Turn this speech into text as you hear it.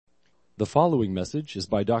The following message is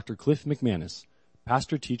by Dr. Cliff McManus,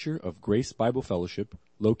 pastor-teacher of Grace Bible Fellowship,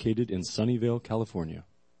 located in Sunnyvale, California.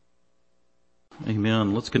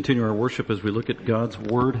 Amen. Let's continue our worship as we look at God's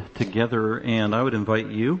Word together. And I would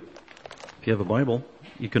invite you, if you have a Bible,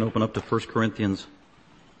 you can open up to 1 Corinthians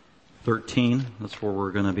 13. That's where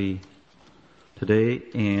we're going to be today.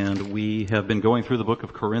 And we have been going through the book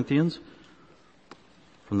of Corinthians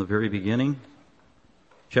from the very beginning,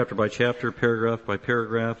 chapter by chapter, paragraph by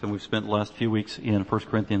paragraph, and we've spent the last few weeks in 1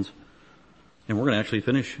 Corinthians. And we're going to actually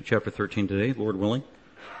finish chapter 13 today, Lord willing.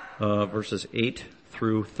 Verses 8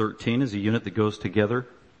 through 13 is a unit that goes together.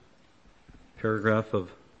 Paragraph of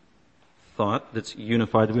thought that's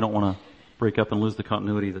unified. We don't want to break up and lose the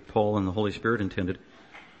continuity that Paul and the Holy Spirit intended.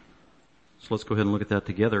 So let's go ahead and look at that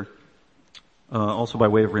together. Also by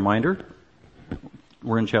way of reminder,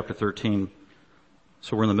 we're in chapter 13.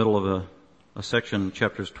 So we're in the middle of a section,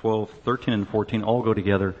 chapters 12, 13, and 14 all go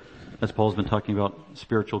together as Paul's been talking about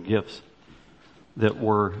spiritual gifts that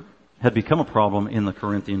had become a problem in the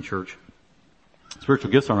Corinthian church.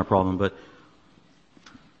 Spiritual gifts aren't a problem, but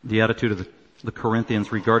the attitude of the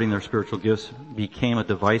Corinthians regarding their spiritual gifts became a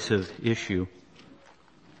divisive issue.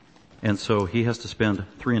 And so he has to spend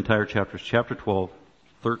 3 entire chapters, chapter 12,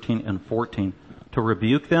 13, and 14, to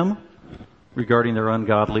rebuke them regarding their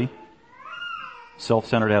ungodly,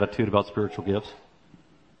 self-centered attitude about spiritual gifts.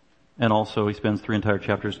 And also he spends 3 entire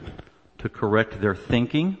chapters to correct their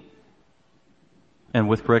thinking. And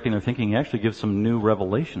with correcting their thinking, he actually gives some new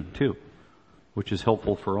revelation too, which is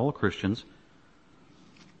helpful for all Christians.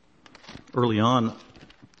 Early on,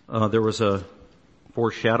 there was a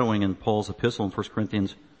foreshadowing in Paul's epistle in 1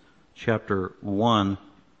 Corinthians chapter 1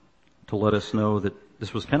 to let us know that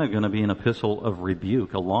this was kind of going to be an epistle of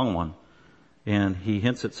rebuke, a long one. And he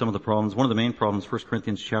hints at some of the problems. One of the main problems, 1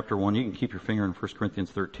 Corinthians chapter 1, you can keep your finger in 1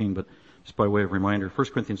 Corinthians 13, but just by way of reminder, 1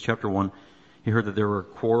 Corinthians chapter 1, he heard that there were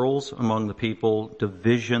quarrels among the people,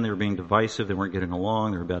 division, they were being divisive, they weren't getting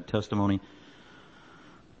along, they were bad testimony.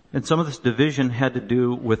 And some of this division had to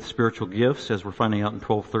do with spiritual gifts, as we're finding out in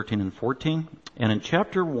 12, 13, and 14. And in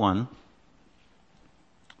chapter 1,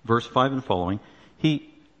 verse 5 and following,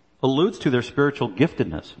 he alludes to their spiritual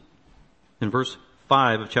giftedness. In verse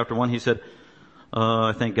 5 of chapter 1, he said,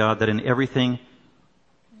 I thank God that in everything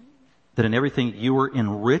you were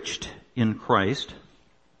enriched in Christ,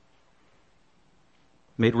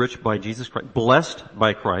 made rich by Jesus Christ, blessed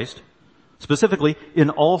by Christ, specifically in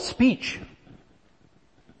all speech.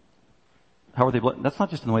 How are they blessed? That's not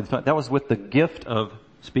just in the way they talk. That was with the gift of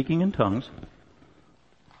speaking in tongues,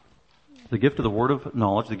 the gift of the word of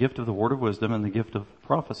knowledge, the gift of the word of wisdom, and the gift of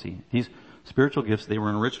prophecy. These spiritual gifts they were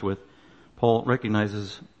enriched with. Paul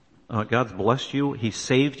recognizes God's blessed you, He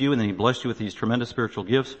saved you, and then He blessed you with these tremendous spiritual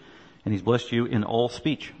gifts, and He's blessed you in all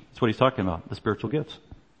speech. That's what He's talking about, the spiritual gifts.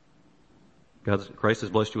 Christ has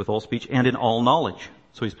blessed you with all speech and in all knowledge.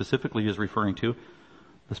 So He specifically is referring to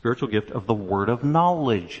the spiritual gift of the word of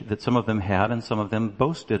knowledge that some of them had and some of them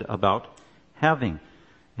boasted about having.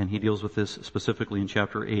 And he deals with this specifically in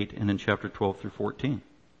chapter 8 and in chapter 12 through 14.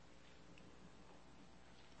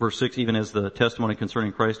 Verse 6, even as the testimony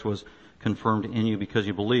concerning Christ was confirmed in you because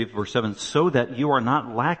you believed. Verse 7, so that you are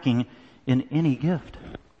not lacking in any gift.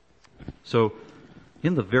 So,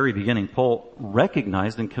 in the very beginning, Paul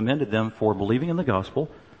recognized and commended them for believing in the gospel,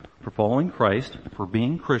 for following Christ, for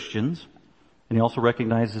being Christians. And he also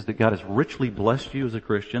recognizes that God has richly blessed you as a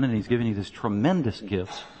Christian, and He's given you these tremendous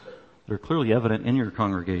gifts that are clearly evident in your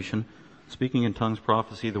congregation. Speaking in tongues,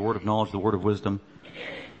 prophecy, the word of knowledge, the word of wisdom.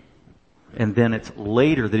 And then it's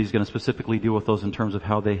later that he's going to specifically deal with those in terms of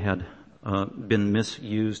how they had been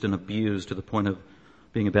misused and abused to the point of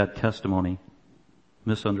being a bad testimony,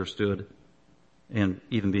 misunderstood, and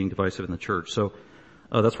even being divisive in the church. So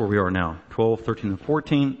that's where we are now. 12, 13, and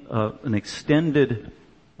 14, an extended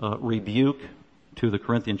rebuke to the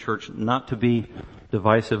Corinthian church not to be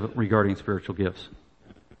divisive regarding spiritual gifts.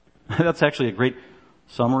 That's actually a great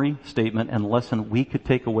summary, statement, and lesson we could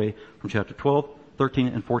take away from chapter 12, 13,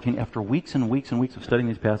 and 14 after weeks and weeks and weeks of studying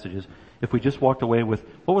these passages. If we just walked away with,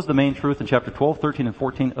 what was the main truth in chapter 12, 13, and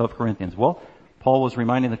 14 of Corinthians? Well, Paul was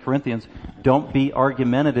reminding the Corinthians, don't be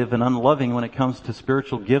argumentative and unloving when it comes to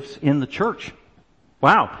spiritual gifts in the church.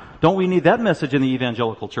 Wow. Don't we need that message in the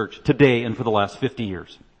evangelical church today and for the last 50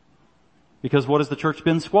 years? Because what has the church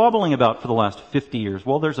been squabbling about for the last 50 years?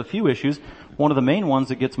 Well, there's a few issues. One of the main ones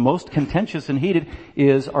that gets most contentious and heated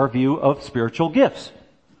is our view of spiritual gifts.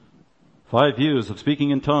 5 views of speaking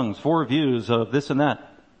in tongues, 4 views of this and that.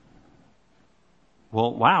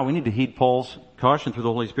 Well, wow, we need to heed Paul's caution through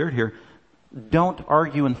the Holy Spirit here. Don't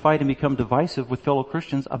argue and fight and become divisive with fellow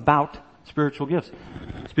Christians about spiritual gifts.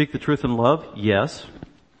 Speak the truth in love, yes.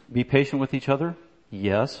 Be patient with each other?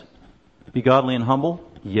 Yes. Be godly and humble?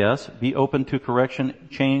 Yes. Be open to correction,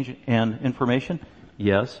 change, and information?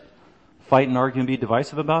 Yes. Fight and argue and be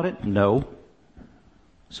divisive about it? No.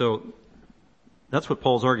 So, that's what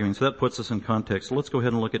Paul's arguing. So that puts us in context. So let's go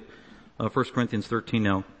ahead and look at 1 Corinthians 13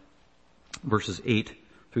 now, verses 8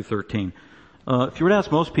 through 13. If you were to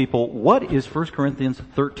ask most people, what is 1 Corinthians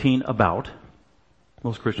 13 about?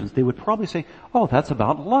 Most Christians, they would probably say, oh, that's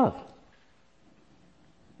about love.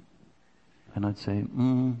 And I'd say,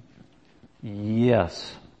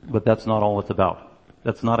 yes, but that's not all it's about.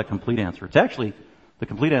 That's not a complete answer. It's actually, the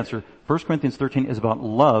complete answer, 1 Corinthians 13 is about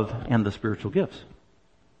love and the spiritual gifts.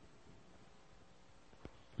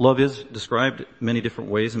 Love is described many different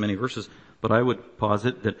ways in many verses, but I would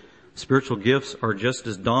posit that spiritual gifts are just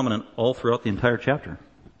as dominant all throughout the entire chapter.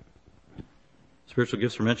 Spiritual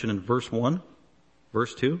gifts are mentioned in verse 1,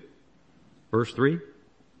 verse 2, verse 3,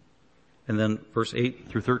 and then verse 8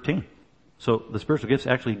 through 13. So the spiritual gifts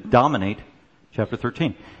actually dominate chapter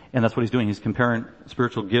 13. And that's what he's doing. He's comparing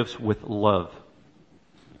spiritual gifts with love.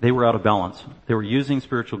 They were out of balance. They were using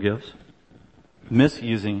spiritual gifts,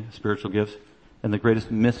 misusing spiritual gifts, and the greatest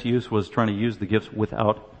misuse was trying to use the gifts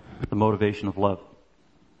without the motivation of love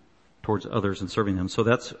towards others and serving them. So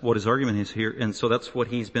that's what his argument is here. And so that's what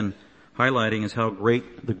he's been highlighting, is how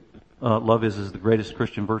great the love is the greatest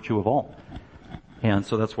Christian virtue of all. And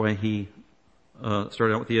so that's why he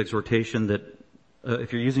started out with the exhortation that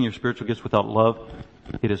if you're using your spiritual gifts without love,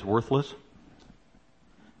 it is worthless.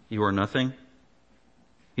 You are nothing.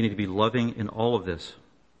 You need to be loving in all of this.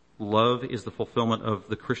 Love is the fulfillment of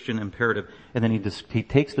the Christian imperative. And then he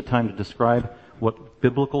takes the time to describe what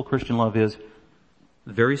biblical Christian love is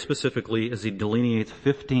very specifically as he delineates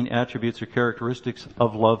 15 attributes or characteristics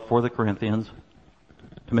of love for the Corinthians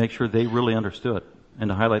to make sure they really understood and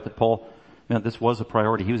to highlight that Paul meant this was a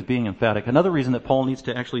priority. He was being emphatic. Another reason that Paul needs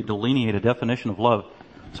to actually delineate a definition of love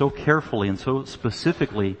so carefully and so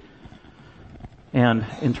specifically and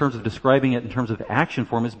in terms of describing it in terms of action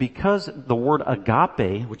form is because the word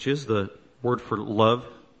agape, which is the word for love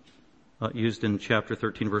used in chapter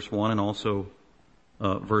 13 verse 1 and also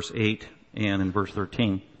verse 8 and in verse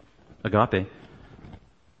 13, agape,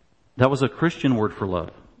 that was a Christian word for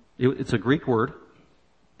love. It's a Greek word.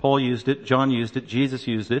 Paul used it, John used it, Jesus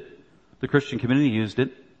used it, the Christian community used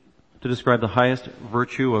it to describe the highest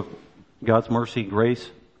virtue of God's mercy, grace,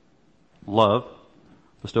 love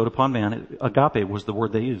bestowed upon man. Agape was the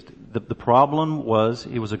word they used. The problem was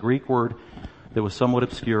it was a Greek word that was somewhat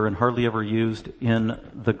obscure and hardly ever used in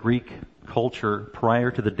the Greek culture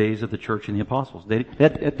prior to the days of the church and the apostles. They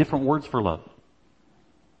had different words for love.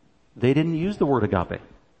 They didn't use the word agape.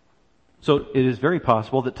 So it is very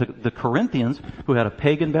possible that to the Corinthians, who had a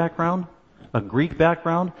pagan background, a Greek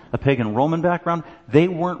background, a pagan Roman background, they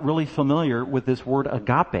weren't really familiar with this word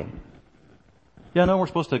agape. Yeah, I know we're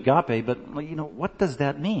supposed to agape, but what does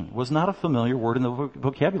that mean? It was not a familiar word in the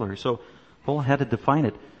vocabulary. So Paul had to define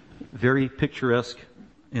it very picturesque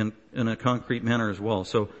in a concrete manner as well.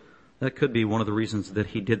 So that could be one of the reasons that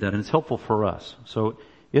he did that, and it's helpful for us. So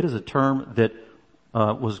it is a term that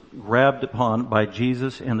was grabbed upon by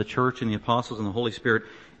Jesus and the church and the apostles and the Holy Spirit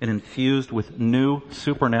and infused with new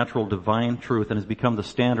supernatural divine truth and has become the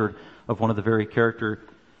standard of one of the very character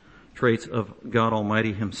traits of God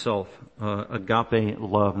Almighty himself. Agape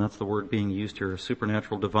love, and that's the word being used here, a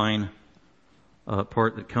supernatural divine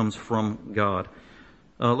part that comes from God.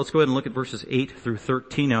 Let's go ahead and look at verses 8 through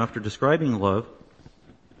 13 now after describing love.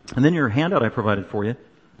 And then your handout I provided for you.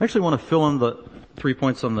 I actually want to fill in the 3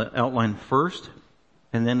 points on the outline first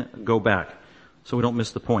and then go back so we don't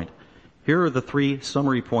miss the point. Here are the 3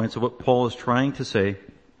 summary points of what Paul is trying to say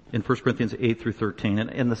in 1 Corinthians 8 through 13.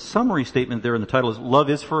 And the summary statement there in the title is, love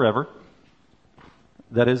is forever.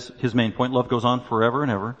 That is his main point. Love goes on forever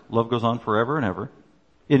and ever. Love goes on forever and ever.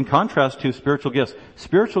 In contrast to spiritual gifts.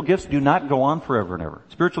 Spiritual gifts do not go on forever and ever.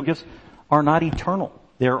 Spiritual gifts are not eternal.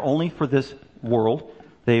 They are only for this world.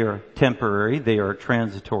 They are temporary. They are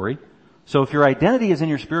transitory. So if your identity is in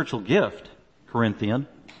your spiritual gift, Corinthian,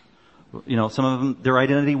 some of them, their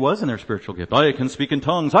identity was in their spiritual gift. I can speak in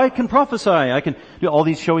tongues. I can prophesy. I can do all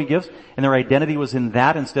these showy gifts. And their identity was in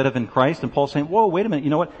that instead of in Christ. And Paul's saying, whoa, wait a minute.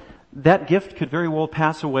 You know what? That gift could very well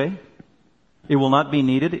pass away. It will not be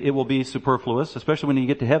needed. It will be superfluous. Especially when you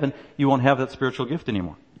get to heaven, you won't have that spiritual gift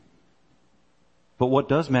anymore. But what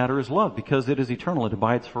does matter is love, because it is eternal. It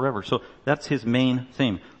abides forever. So that's his main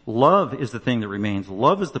theme. Love is the thing that remains.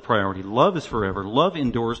 Love is the priority. Love is forever. Love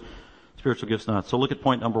endures. Spiritual gifts not. So look at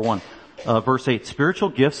point number 1. Verse 8. Spiritual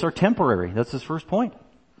gifts are temporary. That's his first point.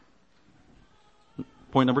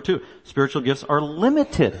 Point number 2. Spiritual gifts are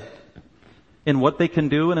limited. in what they can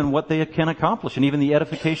do and in what they can accomplish, and even the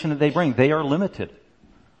edification that they bring. They are limited.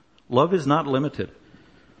 Love is not limited.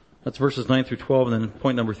 That's verses 9 through 12, and then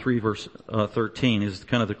point number 3, verse 13 is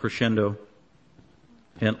kind of the crescendo.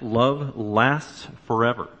 And love lasts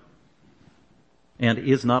forever and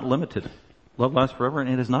is not limited. Love lasts forever and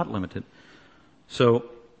it is not limited. So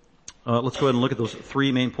let's go ahead and look at those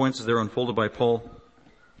 3 main points as they're unfolded by Paul.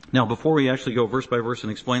 Now, before we actually go verse by verse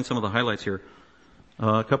and explain some of the highlights here,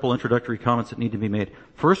 a couple introductory comments that need to be made.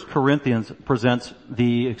 1 Corinthians presents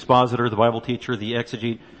the expositor, the Bible teacher, the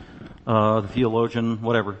exegete, the theologian,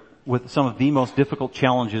 whatever, with some of the most difficult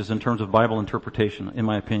challenges in terms of Bible interpretation, in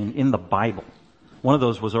my opinion, in the Bible. One of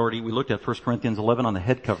those was already, we looked at 1 Corinthians 11 on the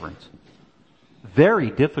head coverings.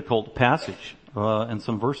 Very difficult passage, and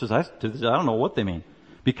some verses, I don't know what they mean.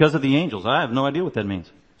 Because of the angels. I have no idea what that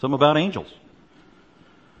means. Something about angels.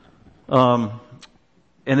 And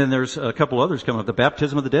then there's a couple others coming up. The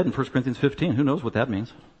baptism of the dead in 1 Corinthians 15. Who knows what that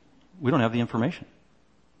means? We don't have the information.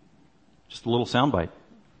 Just a little soundbite.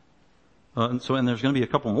 And there's going to be a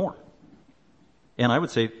couple more. And I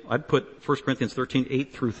would say, I'd put 1 Corinthians 13,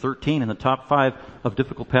 8 through 13 in the top 5 of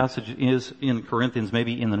difficult passages in Corinthians,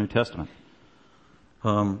 maybe in the New Testament.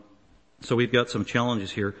 So we've got some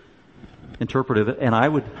challenges here, interpretive. And I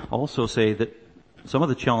would also say that some of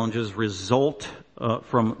the challenges result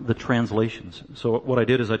from the translations. So what I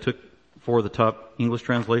did is I took 4 of the top English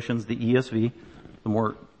translations, the ESV, the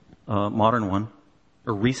more modern one,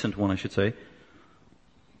 or recent one I should say,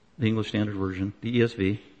 the English Standard Version, the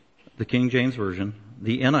ESV, the King James Version,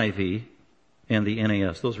 the NIV, and the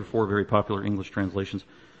NAS. Those are 4 very popular English translations.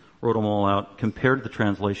 Wrote them all out, compared the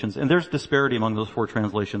translations, and there's disparity among those 4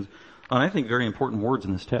 translations on, I think, very important words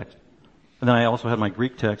in this text. And then I also had my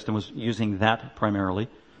Greek text and was using that primarily,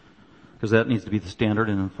 because that needs to be the standard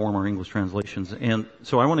and inform our English translations. And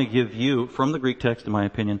so I want to give you, from the Greek text, in my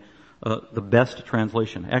opinion, the best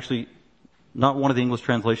translation. Actually, not one of the English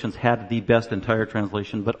translations had the best entire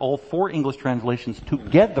translation, but all 4 English translations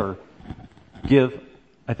together give,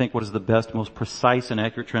 I think, what is the best, most precise and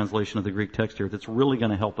accurate translation of the Greek text here that's really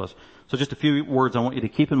going to help us. So just a few words I want you to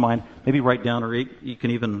keep in mind, maybe write down, or you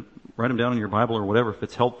can even write them down in your Bible or whatever if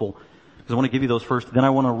it's helpful, because I want to give you those first. Then I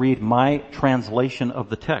want to read my translation of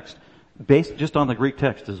the text, based just on the Greek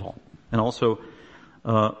text is all, and also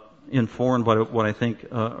informed by what I think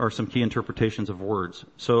are some key interpretations of words.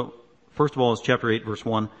 So first of all is chapter 8, verse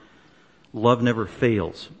 1, love never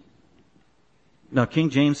fails. Now, King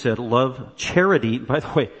James said, love, charity, by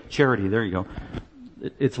the way, charity, there you go.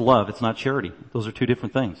 It's love, it's not charity. Those are 2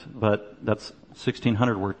 different things. But that's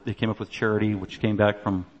 1600 where they came up with charity, which came back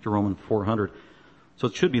from Jerome in 400. So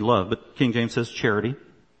it should be love, but King James says charity,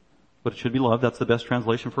 but it should be love. That's the best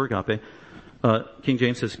translation for agape. King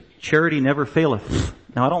James says, charity never faileth.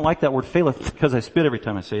 Now, I don't like that word faileth because I spit every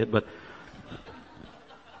time I say it, but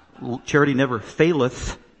charity never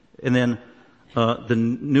faileth. And then the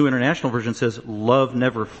New International Version says, love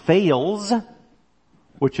never fails,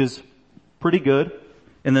 which is pretty good.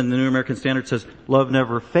 And then the New American Standard says, love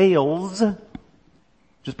never fails,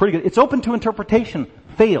 which is pretty good. It's open to interpretation,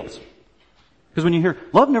 fails. Because when you hear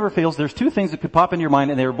love never fails, there's 2 things that could pop into your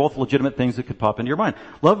mind, and they are both legitimate things that could pop into your mind.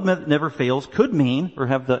 Love never fails could mean, or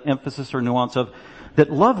have the emphasis or nuance of, that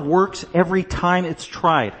love works every time it's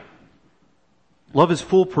tried. Love is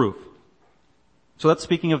foolproof. So that's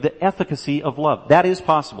speaking of the efficacy of love. That is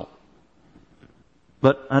possible.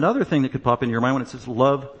 But another thing that could pop into your mind when it says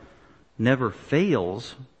love never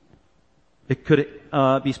fails, it could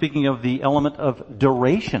be speaking of the element of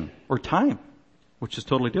duration or time, which is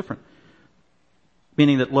totally different.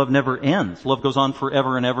 Meaning that love never ends. Love goes on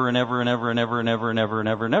forever and ever and ever and ever and ever and ever and ever and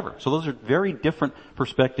ever and ever. So those are very different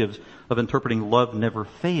perspectives of interpreting love never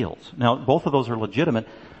fails. Now, both of those are legitimate.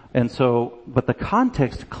 And so, but the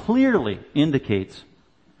context clearly indicates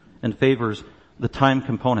and favors the time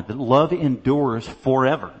component, that love endures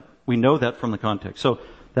forever. We know that from the context. So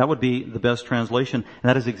that would be the best translation. And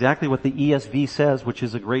that is exactly what the ESV says, which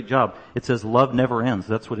is a great job. It says love never ends.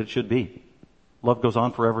 That's what it should be. Love goes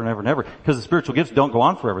on forever and ever and ever. Because the spiritual gifts don't go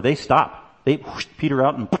on forever. They stop. They peter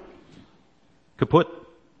out and kaput.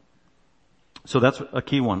 So that's a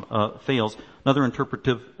key one. Fails. Another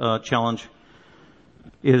interpretive challenge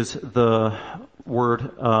is the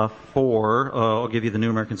word for, I'll give you the New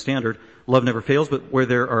American Standard. Love never fails, but where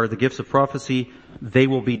there are the gifts of prophecy, they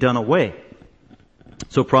will be done away.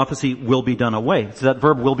 So prophecy will be done away. So that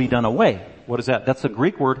verb will be done away. What is that? That's the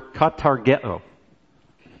Greek word katargeo.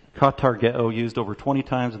 Katargeo, used over 20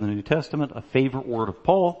 times in the New Testament, a favorite word of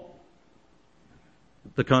Paul.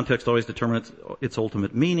 The context always determines its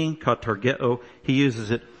ultimate meaning. Katargeo, he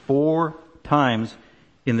uses it 4 times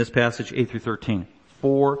in this passage, 8 through 13.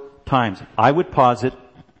 4 times. I would posit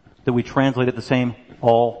that we translate it the same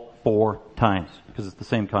all 4 times, because it's the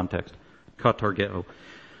same context. Katargeo.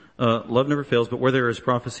 Love never fails, but where there is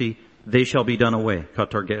prophecy, they shall be done away.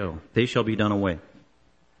 Katargeo. They shall be done away.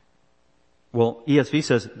 Well, ESV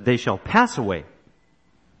says, they shall pass away.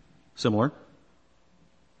 Similar.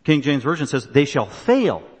 King James Version says, they shall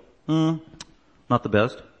fail. Not the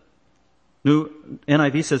best. New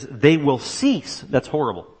NIV says, they will cease. That's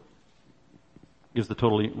horrible. Gives the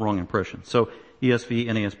totally wrong impression. So, ESV,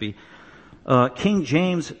 NASB. King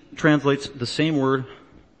James translates the same word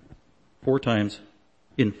 4 times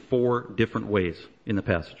in 4 different ways in the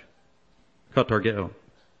passage. Katargeo.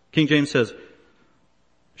 King James says,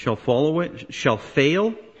 shall fall away, shall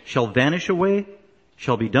fail, shall vanish away,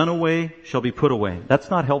 shall be done away, shall be put away. That's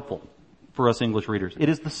not helpful for us English readers. It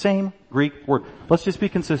is the same Greek word. Let's just be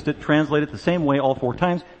consistent, translate it the same way all 4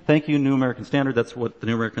 times. Thank you, New American Standard. That's what the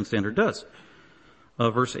New American Standard does.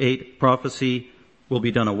 Verse 8, prophecy will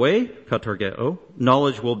be done away, katargeo.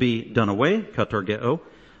 Knowledge will be done away, katargeo.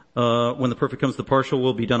 When the perfect comes, the partial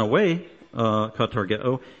will be done away,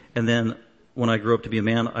 katargeo. And then when I grew up to be a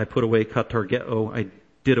man, I put away katargeo. I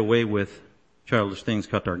did away with childish things,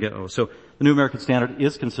 katargeo. So the New American Standard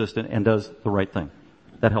is consistent and does the right thing.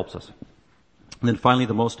 That helps us. And then finally,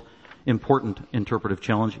 the most important interpretive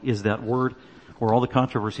challenge is that word where all the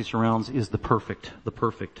controversy surrounds is the perfect, the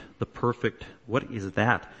perfect, the perfect. What is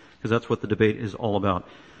that? Because that's what the debate is all about.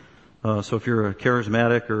 So if you're a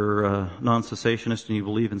charismatic or a non-cessationist and you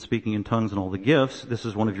believe in speaking in tongues and all the gifts, this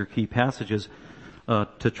is one of your key passages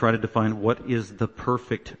to try to define what is the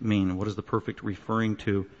perfect mean. What is the perfect referring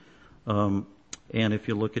to? And if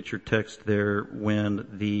you look at your text there, when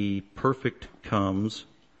the perfect comes,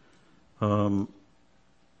 King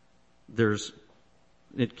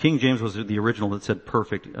James was the original that said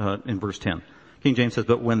perfect in verse 10. King James says,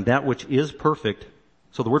 but when that which is perfect,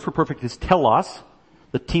 so the word for perfect is telos.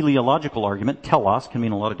 The teleological argument, telos, can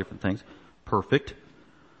mean a lot of different things. Perfect.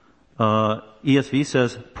 ESV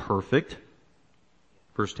says perfect,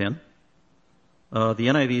 verse 10. The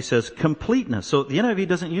NIV says completeness. So the NIV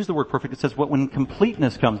doesn't use the word perfect. It says when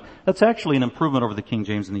completeness comes. That's actually an improvement over the King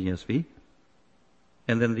James and the ESV.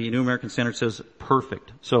 And then the New American Standard says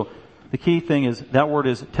perfect. So the key thing is that word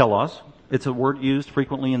is telos. It's a word used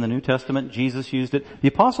frequently in the New Testament. Jesus used it. The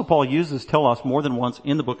Apostle Paul uses telos more than once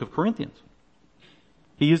in the book of Corinthians.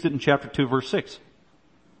 He used it in chapter 2, verse 6.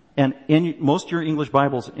 And in most of your English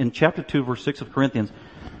Bibles, in chapter 2, verse 6 of Corinthians,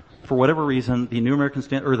 for whatever reason, the New American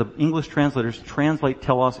Standard, or the English translators translate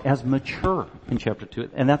telos as mature in chapter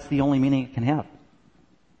 2. And that's the only meaning it can have.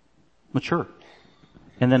 Mature.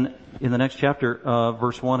 And then in the next chapter,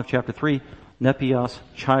 verse 1 of chapter 3, nepios,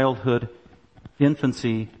 childhood,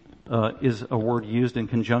 infancy, is a word used in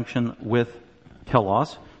conjunction with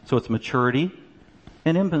telos. So it's maturity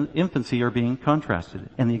and infancy are being contrasted.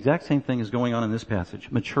 And the exact same thing is going on in this passage.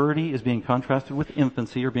 Maturity is being contrasted with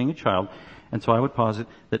infancy or being a child. And so I would posit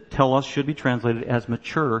that telos should be translated as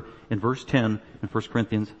mature in verse 10 in 1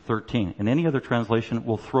 Corinthians 13. And any other translation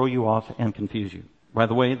will throw you off and confuse you. By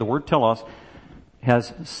the way, the word telos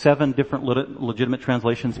has 7 different legitimate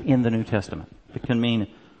translations in the New Testament. It can mean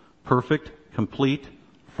perfect, complete,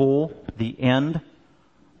 full, the end,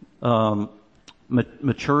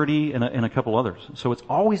 maturity, and a couple others. So it's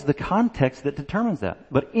always the context that determines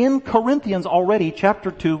that. But in Corinthians already,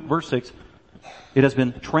 chapter 2, verse 6, it has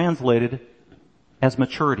been translated as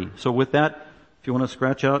maturity. So with that, if you want to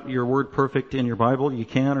scratch out your word perfect in your Bible, you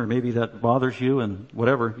can, or maybe that bothers you and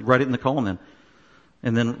whatever, you write it in the column then.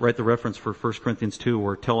 And then write the reference for 1 Corinthians 2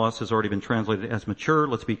 where telos has already been translated as mature.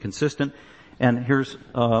 Let's be consistent. And here's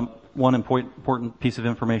one important piece of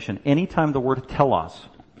information. Anytime the word telos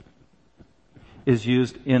is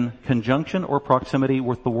used in conjunction or proximity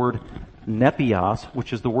with the word nepios,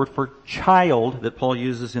 which is the word for child that Paul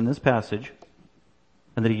uses in this passage,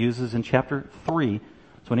 and that he uses in chapter 3.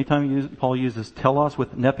 So anytime Paul uses telos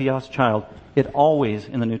with nepios, child, it always,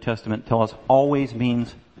 in the New Testament, telos always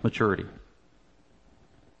means maturity.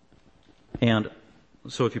 And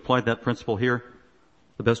so if you applied that principle here,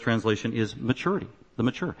 the best translation is maturity, the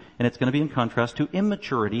mature. And it's going to be in contrast to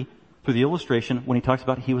immaturity through the illustration when he talks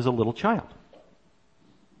about he was a little child.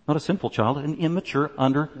 Not a sinful child, an immature,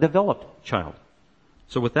 underdeveloped child.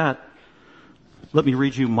 So with that, let me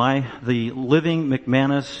read you the Living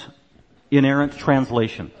McManus inerrant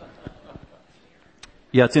translation.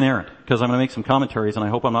 Yeah, it's inerrant, because I'm going to make some commentaries and I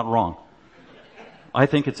hope I'm not wrong. I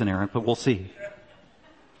think it's inerrant, but we'll see.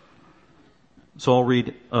 So I'll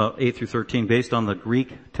read 8 through 13 based on the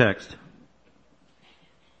Greek text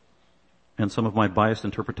and some of my biased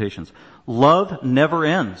interpretations. Love never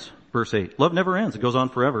ends, verse 8. Love never ends. It goes on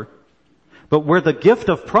forever. But where the gift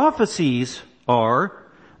of prophecies are,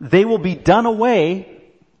 they will be done away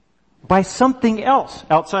by something else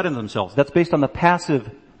outside of themselves. That's based on the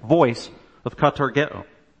passive voice of katargeo.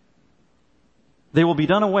 They will be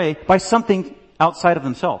done away by something outside of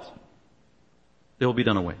themselves. They will be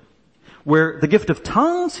done away. Where the gift of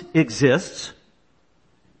tongues exists,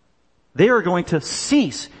 they are going to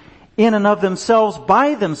cease in and of themselves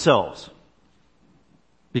by themselves.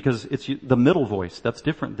 Because it's the middle voice. That's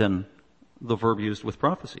different than the verb used with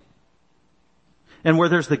prophecy. And where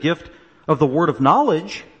there's the gift of the word of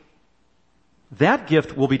knowledge, that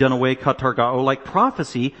gift will be done away, katargao, like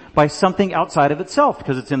prophecy, by something outside of itself,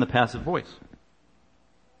 because it's in the passive voice.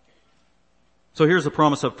 So here's the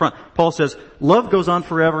promise up front. Paul says, love goes on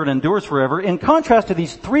forever and endures forever. In contrast to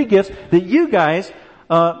these three gifts that you guys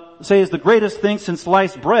say is the greatest thing since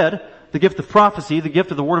sliced bread, the gift of prophecy, the gift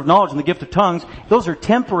of the word of knowledge, and the gift of tongues, those are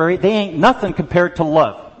temporary. They ain't nothing compared to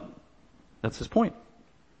love. That's his point.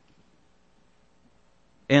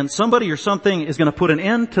 And somebody or something is going to put an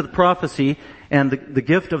end to the prophecy and the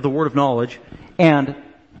gift of the word of knowledge, and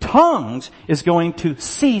tongues is going to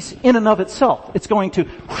cease in and of itself. It's going to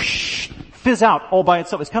fizz out all by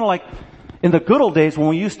itself. It's kind of like in the good old days when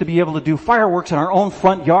we used to be able to do fireworks in our own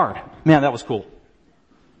front yard. Man, that was cool.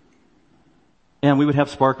 And we would have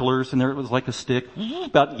sparklers, and there it was like a stick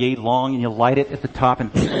about yay long, and you light it at the top, and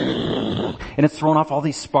it's throwing off all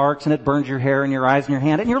these sparks, and it burns your hair and your eyes and your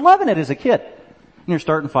hand, and you're loving it as a kid. And you're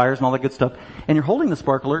starting fires and all that good stuff, and you're holding the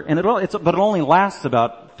sparkler, and but it only lasts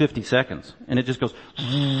about 50 seconds, and it just goes,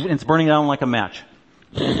 and it's burning down like a match.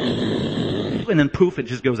 And then poof, it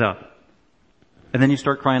just goes out. And then you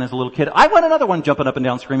start crying as a little kid, I want another one, jumping up and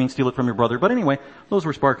down, screaming, steal it from your brother. But anyway, those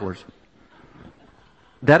were sparklers.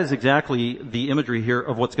 That is exactly the imagery here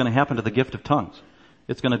of what's going to happen to the gift of tongues.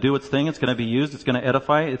 It's going to do its thing, it's going to be used, it's going to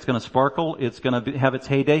edify, it's going to sparkle, it's going to have its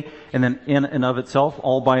heyday, and then in and of itself,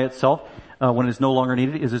 all by itself, when it is no longer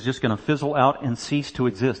needed, is just going to fizzle out and cease to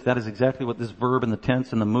exist. That is exactly what this verb and the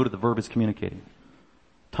tense and the mood of the verb is communicating.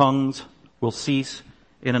 Tongues will cease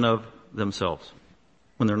in and of themselves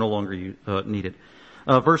when they're no longer needed.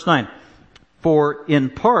 Verse 9. For in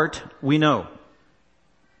part we know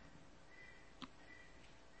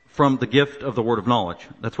from the gift of the word of knowledge.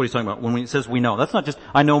 That's what he's talking about. When he says we know, that's not just,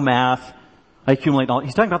 I know math, I accumulate knowledge.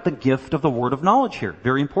 He's talking about the gift of the word of knowledge here.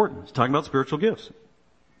 Very important. He's talking about spiritual gifts.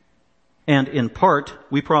 And in part,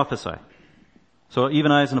 we prophesy. So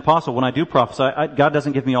even I as an apostle, when I do prophesy, God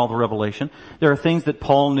doesn't give me all the revelation. There are things that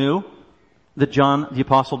Paul knew that John the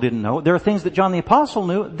apostle didn't know. There are things that John the apostle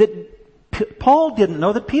knew that Paul didn't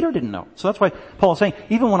know, that Peter didn't know. So that's why Paul is saying,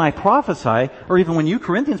 even when I prophesy, or even when you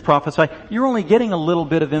Corinthians prophesy, you're only getting a little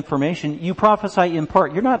bit of information. You prophesy in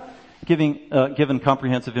part. You're not given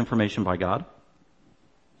comprehensive information by God.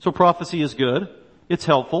 So prophecy is good. It's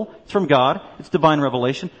helpful. It's from God. It's divine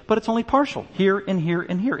revelation, but it's only partial. Here and here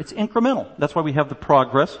and here. It's incremental. That's why we have the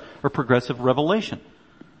progress or progressive revelation.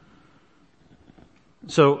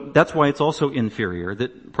 So that's why it's also inferior,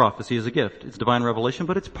 that prophecy is a gift. It's divine revelation,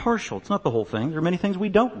 but it's partial. It's not the whole thing. There are many things we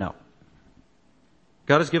don't know.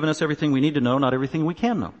 God has given us everything we need to know, not everything we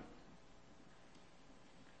can know.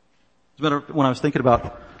 As a matter of, when I was thinking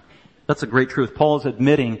about, that's a great truth. Paul is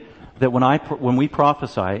admitting that when we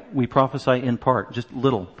prophesy in part, just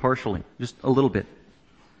little, partially, just a little bit.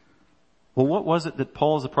 Well, what was it that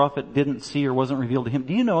Paul as a prophet didn't see or wasn't revealed to him?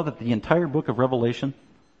 Do you know that the entire book of Revelation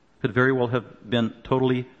could very well have been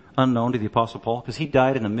totally unknown to the Apostle Paul? Because he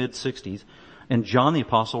died in the mid-60s, and John the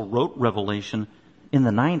Apostle wrote Revelation in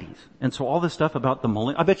the 90s. And so all this stuff about the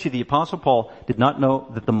millennium, I bet you the Apostle Paul did not know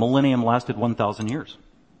that the millennium lasted 1,000 years.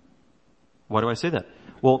 Why do I say that?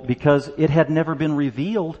 Well, because it had never been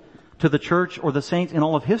revealed to the church or the saints in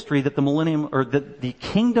all of history that the millennium, or that the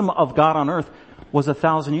kingdom of God on earth was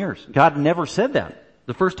 1,000 years. God never said that.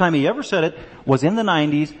 The first time he ever said it was in the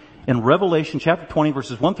 90s in Revelation chapter 20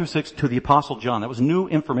 verses 1 through 6 to the Apostle John. That was new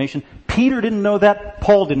information. Peter didn't know that.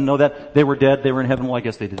 Paul didn't know that. They were dead. They were in heaven. Well, I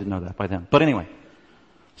guess they didn't know that by then. But anyway.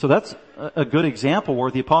 So that's a good example where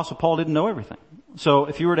the Apostle Paul didn't know everything. So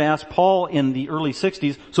if you were to ask Paul in the early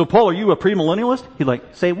 60s, so Paul, are you a premillennialist? He'd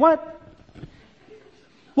like, say what?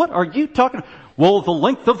 What are you talking about? Well, the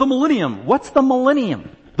length of the millennium. What's the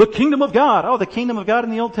millennium? The kingdom of God. Oh, the kingdom of God in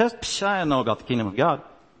the Old Testament? Psh, I don't know about the kingdom of God.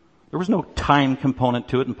 There was no time component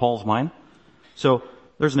to it in Paul's mind. So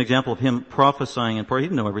there's an example of him prophesying in part. He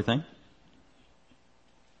didn't know everything.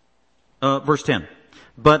 Verse 10.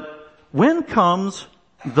 But when comes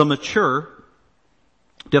the mature,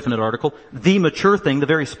 definite article, the mature thing, the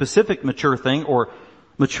very specific mature thing, or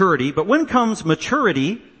maturity, but when comes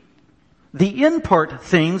maturity, The in part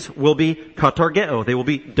things will be katargeo. They will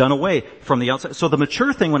be done away from the outside. So the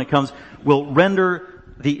mature thing, when it comes, will render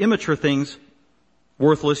the immature things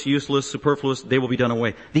worthless, useless, superfluous. They will be done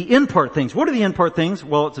away. The in part things. What are the in part things?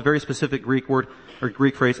 Well, it's a very specific Greek word, or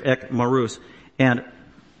Greek phrase, ek marus. And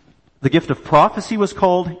the gift of prophecy was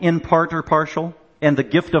called in part or partial, and the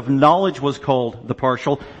gift of knowledge was called the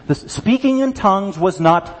partial. The speaking in tongues was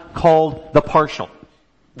not called the partial.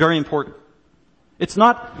 Very important. It's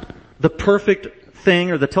not the perfect thing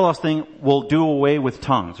or the telos thing will do away with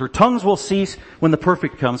tongues, or tongues will cease when the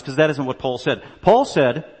perfect comes, because that isn't what Paul said. Paul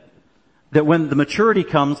said that when the maturity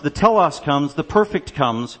comes, the telos comes, the perfect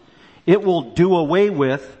comes, it will do away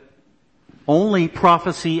with only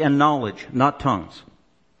prophecy and knowledge, not tongues.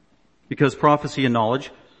 Because prophecy and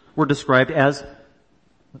knowledge were described as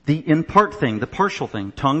the in part thing, the partial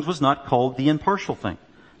thing. Tongues was not called the impartial thing.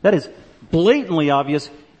 That is blatantly obvious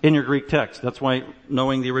in your Greek text. That's why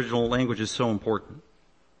knowing the original language is so important.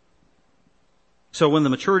 So when the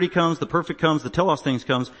maturity comes, the perfect comes, the telos things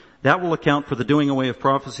comes, that will account for the doing away of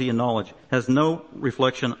prophecy and knowledge. Has no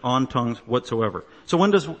reflection on tongues whatsoever. So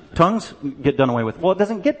when does tongues get done away with? Well, it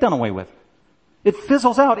doesn't get done away with. It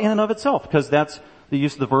fizzles out in and of itself, because that's the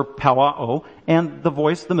use of the verb pauao and the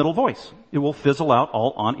voice, the middle voice. It will fizzle out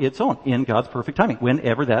all on its own in God's perfect timing,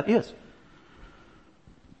 whenever that is.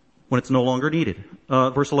 When it's no longer needed.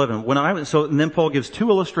 Verse 11. And then Paul gives two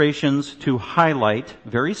illustrations to highlight,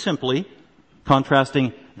 very simply,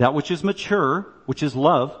 contrasting that which is mature, which is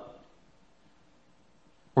love,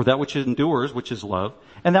 or that which endures, which is love,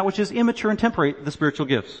 and that which is immature and temporary, the spiritual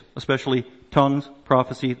gifts, especially tongues,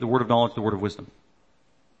 prophecy, the word of knowledge, the word of wisdom.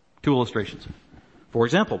 Two illustrations. For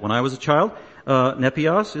example, when I was a child,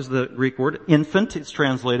 nepios is the Greek word. Infant, it's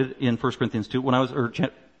translated in 1 Corinthians 2,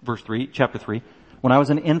 chapter 3. When I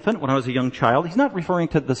was an infant, when I was a young child, he's not referring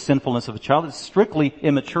to the sinfulness of a child. It's strictly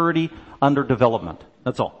immaturity under development.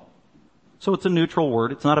 That's all. So it's a neutral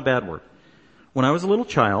word. It's not a bad word. When I was a little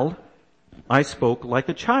child, I spoke like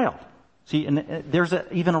a child. See, and there's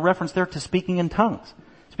even a reference there to speaking in tongues.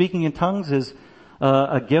 Speaking in tongues is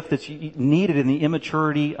a gift that's needed in the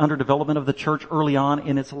immaturity, underdevelopment of the church early on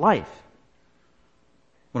in its life.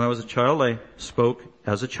 When I was a child, I spoke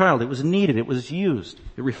as a child. It was needed. It was used.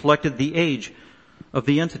 It reflected the age of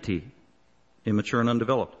the entity, immature and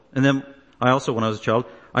undeveloped. And then I also, when I was a child,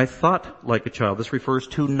 I thought like a child. This refers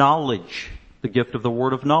to knowledge, the gift of the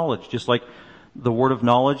word of knowledge. Just like the word of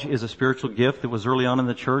knowledge is a spiritual gift that was early on in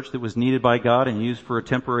the church that was needed by God and used for a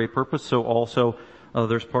temporary purpose, so also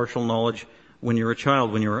there's partial knowledge when you're a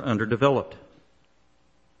child, when you're underdeveloped.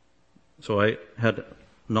 So I had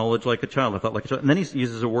knowledge like a child. I thought like a child. And then he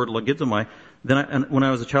uses a word logizomai. And when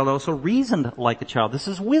I was a child, I also reasoned like a child. This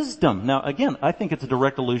is wisdom. Now, again, I think it's a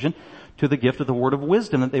direct allusion to the gift of the word of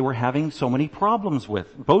wisdom that they were having so many problems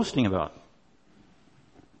with, boasting about.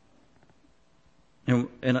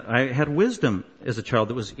 And I had wisdom as a child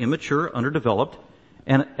that was immature, underdeveloped.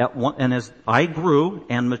 And as I grew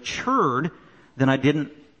and matured, then I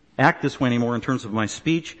didn't act this way anymore in terms of my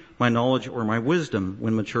speech, my knowledge, or my wisdom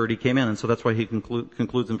when maturity came in. And so that's why he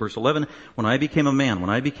concludes in verse 11, when I became a man,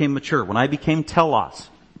 when I became mature, when I became telos.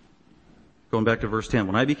 Going back to verse 10,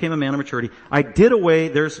 when I became a man of maturity, I did away,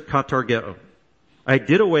 there's katargeo. I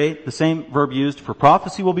did away, the same verb used for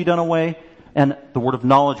prophecy will be done away, and the word of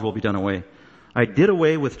knowledge will be done away. I did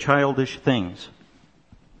away with childish things.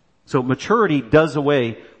 So maturity does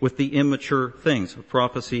away with the immature things of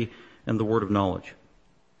prophecy and the word of knowledge.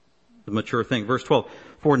 The mature thing. Verse 12.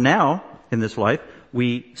 For now, in this life,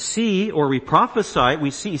 we see or we prophesy,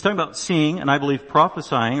 he's talking about seeing, and I believe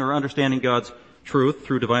prophesying or understanding God's truth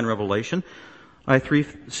through divine revelation. I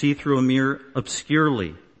see through a mirror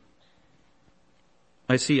obscurely.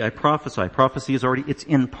 I prophesy. Prophecy is it's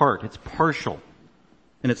in part, it's partial,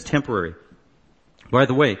 and it's temporary. By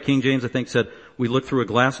the way, King James, I think, said, we look through a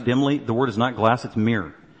glass dimly. The word is not glass, it's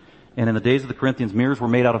mirror. And in the days of the Corinthians, mirrors were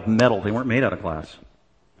made out of metal. They weren't made out of glass.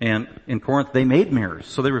 And in Corinth, they made mirrors,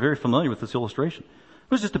 so they were very familiar with this illustration. It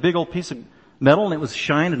was just a big old piece of metal, and it was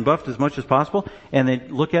shined and buffed as much as possible. And they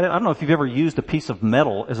look at it. I don't know if you've ever used a piece of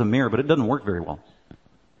metal as a mirror, but it doesn't work very well.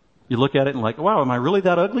 You look at it and like, wow, am I really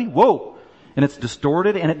that ugly? Whoa! And it's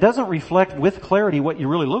distorted, and it doesn't reflect with clarity what you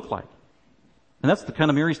really look like. And that's the kind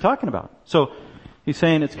of mirror he's talking about. So he's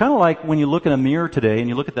saying it's kind of like when you look in a mirror today and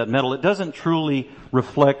you look at that metal, it doesn't truly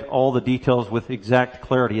reflect all the details with exact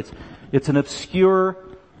clarity. It's an obscure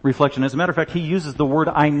reflection. As a matter of fact, he uses the word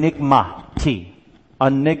enigmatic.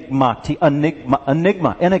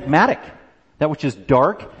 That which is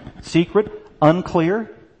dark, secret, unclear.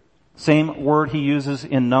 Same word he uses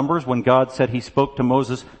in Numbers when God said he spoke to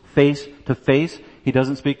Moses face to face. He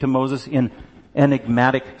doesn't speak to Moses in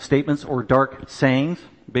enigmatic statements or dark sayings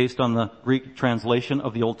based on the Greek translation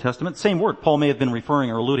of the Old Testament. Same word. Paul may have been referring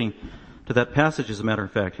or alluding to that passage, as a matter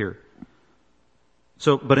of fact, here.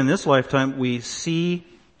 So, but in this lifetime, we see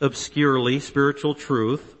obscurely spiritual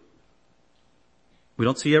truth. We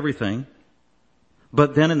don't see everything.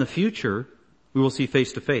 But then in the future, we will see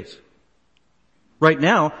face to face. Right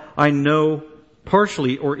now, I know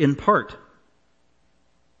partially or in part.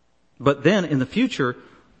 But then in the future,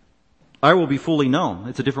 I will be fully known.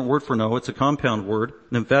 It's a different word for know. It's a compound word,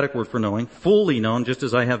 an emphatic word for knowing. Fully known, just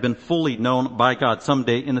as I have been fully known by God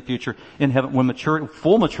someday in the future in heaven when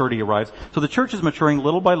full maturity arrives. So the church is maturing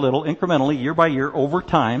little by little, incrementally, year by year, over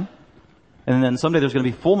time. And then someday there's going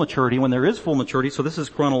to be full maturity when there is full maturity. So this is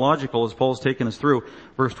chronological as Paul's taken us through.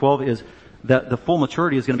 Verse 12 is that the full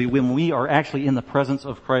maturity is going to be when we are actually in the presence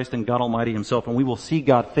of Christ and God Almighty Himself. And we will see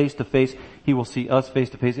God face to face. He will see us face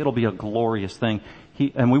to face. It'll be a glorious thing.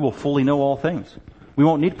 And we will fully know all things. We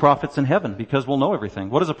won't need prophets in heaven because we'll know everything.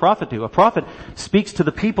 What does a prophet do? A prophet speaks to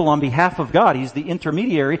the people on behalf of God. He's the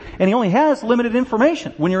intermediary, and he only has limited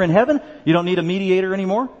information. When you're in heaven, you don't need a mediator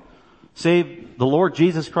anymore. Save the Lord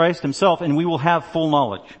Jesus Christ Himself, and we will have full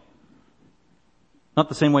knowledge. Not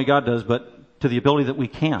the same way God does, but to the ability that we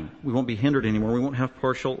can. We won't be hindered anymore. We won't have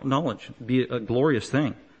partial knowledge. It'll be a glorious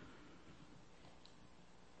thing.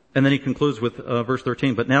 And then he concludes with verse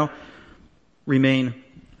 13. But now remain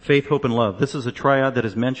faith, hope, and love. This is a triad that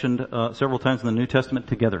is mentioned several times in the New Testament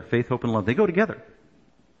together. Faith, hope, and love. They go together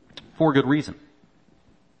for good reason.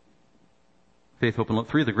 Faith, hope, and love.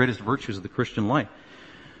 Three of the greatest virtues of the Christian life.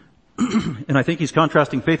 And I think he's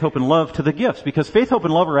contrasting faith, hope, and love to the gifts, because faith, hope,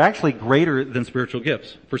 and love are actually greater than spiritual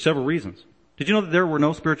gifts for several reasons. Did you know that there were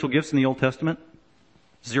no spiritual gifts in the Old Testament?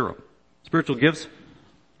 Zero. Spiritual gifts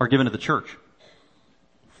are given to the church.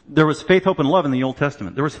 There was faith, hope, and love in the Old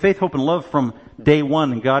Testament. There was faith, hope, and love from day one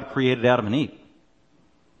when God created Adam and Eve.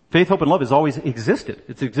 Faith, hope, and love has always existed.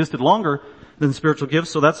 It's existed longer than spiritual gifts,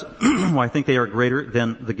 so that's why I think they are greater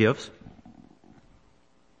than the gifts.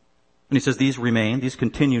 And he says these remain, these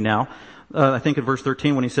continue now. I think in verse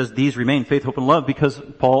 13 when he says these remain, faith, hope, and love, because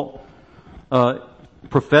Paul,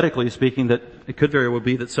 prophetically speaking, that it could very well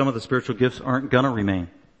be that some of the spiritual gifts aren't gonna remain.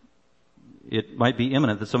 It might be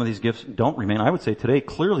imminent that some of these gifts don't remain. I would say today,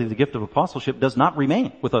 clearly the gift of apostleship does not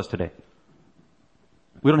remain with us today.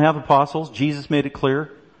 We don't have apostles. Jesus made it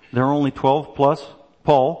clear. There are only 12 plus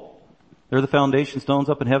Paul. They're the foundation stones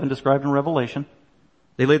up in heaven described in Revelation.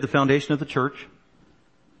 They laid the foundation of the church.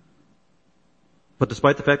 But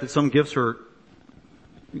despite the fact that some gifts are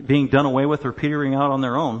being done away with or petering out on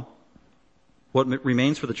their own, what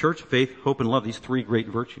remains for the church? Faith, hope, and love. These three great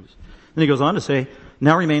virtues. Then he goes on to say,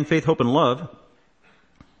 now remain faith, hope, and love.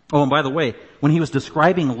 Oh, and by the way, when he was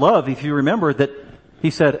describing love, if you remember that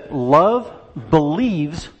he said, love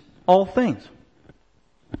believes all things.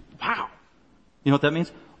 Wow. You know what that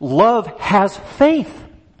means? Love has faith.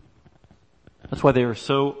 That's why they are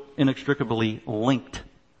so inextricably linked.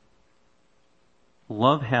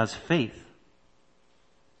 Love has faith.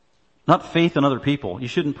 Not faith in other people. You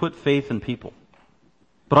shouldn't put faith in people.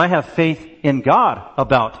 But I have faith in God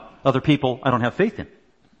about other people I don't have faith in.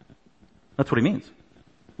 That's what he means.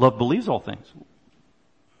 Love believes all things.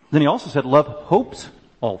 Then he also said love hopes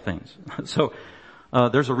all things. So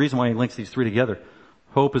there's a reason why he links these three together.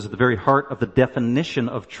 Hope is at the very heart of the definition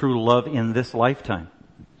of true love in this lifetime.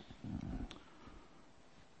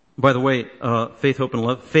 By the way, faith, hope, and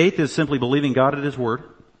love. Faith is simply believing God at His Word.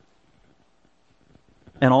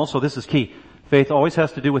 And also, this is key. Faith always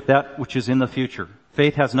has to do with that which is in the future.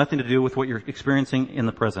 Faith has nothing to do with what you're experiencing in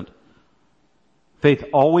the present. Faith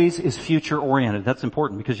always is future oriented. That's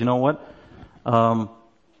important because you know what?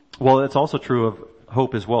 Well, it's also true of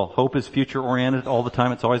hope as well. Hope is future oriented all the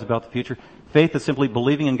time. It's always about the future. Faith is simply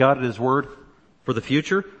believing in God at His Word for the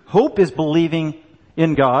future. Hope is believing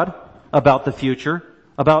in God about the future,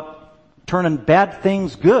 about turning bad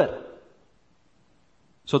things good.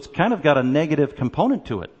 So it's kind of got a negative component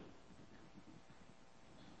to it.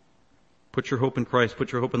 Put your hope in Christ.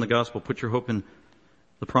 Put your hope in the gospel. Put your hope in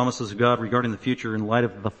the promises of God regarding the future in light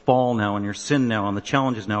of the fall now and your sin now and the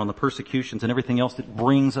challenges now and the persecutions and everything else that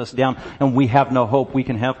brings us down. And we have no hope. We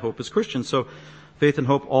can have hope as Christians. So faith and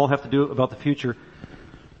hope all have to do about the future.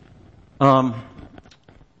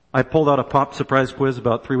 I pulled out a pop surprise quiz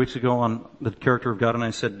about 3 weeks ago on the character of God, and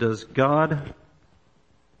I said, does God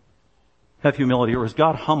have humility, or is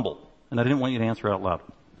God humble? And I didn't want you to answer out loud.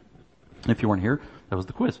 If you weren't here, that was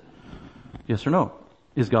the quiz. Yes or no?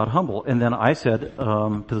 Is God humble? And then I said,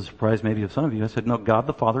 to the surprise maybe of some of you, I said, no, God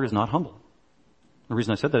the Father is not humble. The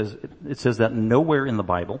reason I said that is it says that nowhere in the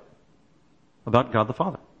Bible about God the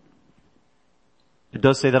Father. It It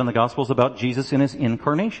does say that in the Gospels about Jesus in his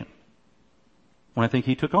incarnation, when I think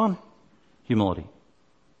he took on humility.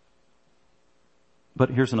 But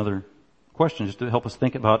here's another question, just to help us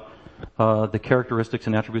think about the characteristics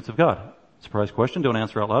and attributes of God. Surprise question, don't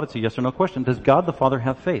answer out loud. It's a yes or no question. Does God the Father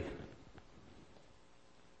have faith?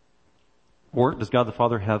 Or does God the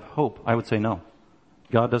Father have hope? I would say no.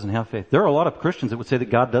 God doesn't have faith. There are a lot of Christians that would say that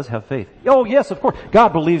God does have faith. Oh yes, of course.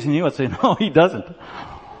 God believes in you. I'd say no, he doesn't.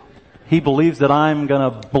 He believes that I'm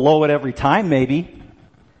gonna blow it every time maybe.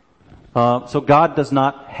 So God does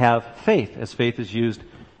not have faith, as faith is used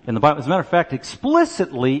in the Bible. As a matter of fact,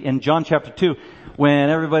 explicitly in John chapter 2, when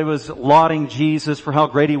everybody was lauding Jesus for how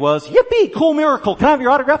great he was, yippee, cool miracle, can I have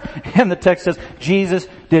your autograph? And the text says, Jesus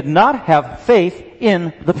did not have faith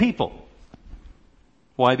in the people.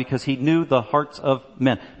 Why? Because he knew the hearts of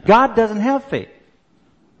men. God doesn't have faith.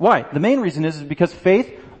 Why? The main reason is because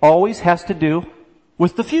faith always has to do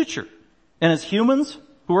with the future. And as humans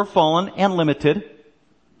who are fallen and limited,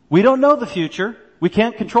 we don't know the future. We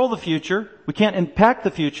can't control the future. We can't impact the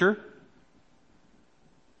future.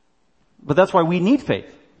 But that's why we need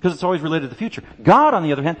faith, because it's always related to the future. God, on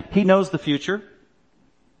the other hand, he knows the future.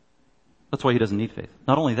 That's why he doesn't need faith.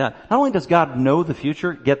 Not only that, not only does God know the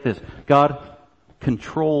future, get this, God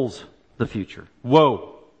controls the future.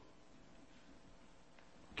 Whoa.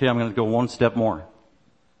 Okay, I'm going to go one step more.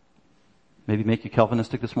 Maybe make you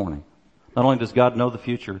Calvinistic this morning. Not only does God know the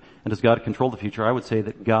future and does God control the future, I would say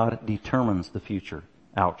that God determines the future.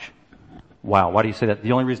 Ouch. Wow, why do you say that?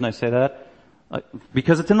 The only reason I say that,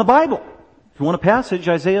 because it's in the Bible. If you want a passage,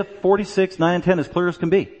 Isaiah 46, 9 and 10, as clear as can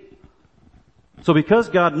be. So because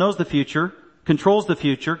God knows the future, controls the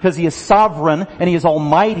future, because he is sovereign and he is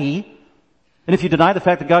almighty, and if you deny the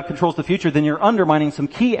fact that God controls the future, then you're undermining some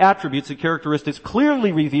key attributes and characteristics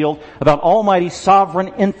clearly revealed about almighty,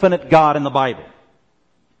 sovereign, infinite God in the Bible.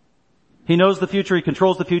 He knows the future, he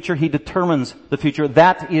controls the future, he determines the future.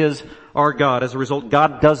 That is our God. As a result,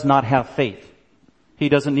 God does not have faith. He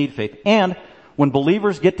doesn't need faith. And when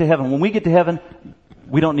believers get to heaven, when we get to heaven,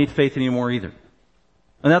 we don't need faith anymore either.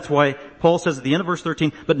 And that's why Paul says at the end of verse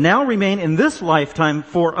 13, but now remain in this lifetime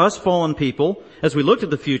for us fallen people, as we look to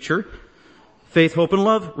the future, faith, hope, and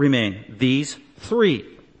love remain. These three.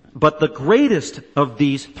 But the greatest of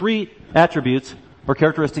these three attributes or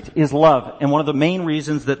characteristics is love. And one of the main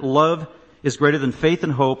reasons that love is greater than faith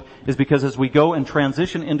and hope is because as we go and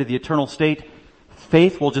transition into the eternal state,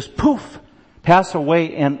 faith will just poof, pass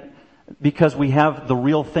away, and because we have the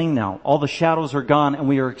real thing now. All the shadows are gone and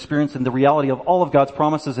we are experiencing the reality of all of God's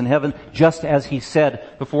promises in heaven, just as he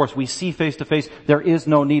said before us. We see face to face. There is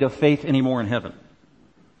no need of faith anymore in heaven.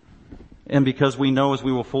 And because we know as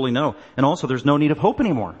we will fully know. And also there's no need of hope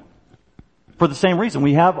anymore. For the same reason,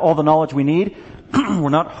 we have all the knowledge we need. We're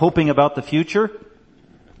not hoping about the future.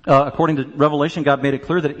 According to Revelation, God made it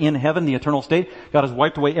clear that in heaven, the eternal state, God has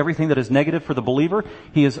wiped away everything that is negative for the believer.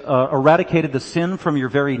 He has eradicated the sin from your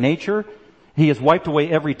very nature. He has wiped away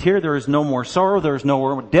every tear. There is no more sorrow. There is no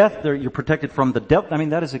more death. You're protected from the devil. I mean,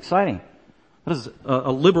 that is exciting. That is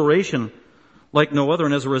a liberation like no other.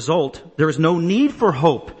 And as a result, there is no need for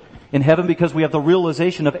hope in heaven because we have the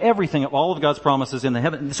realization of everything, of all of God's promises in the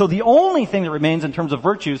heaven. So the only thing that remains in terms of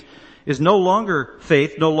virtues is no longer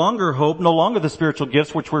faith, no longer hope, no longer the spiritual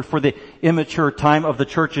gifts which were for the immature time of the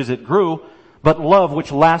church as it grew, but love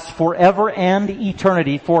which lasts forever and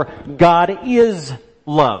eternity, for God is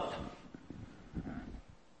love.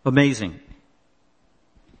 Amazing.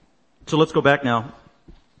 So let's go back now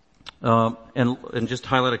and just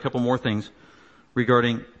highlight a couple more things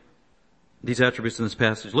regarding these attributes in this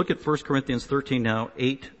passage. Look at 1 Corinthians 13 now,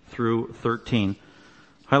 8 through 13.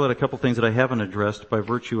 Highlight a couple things that I haven't addressed by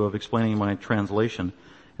virtue of explaining my translation.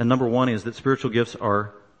 And number one is that spiritual gifts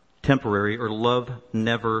are temporary, or love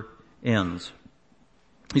never ends.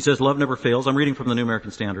 He says love never fails. I'm reading from the New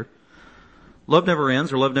American Standard. Love never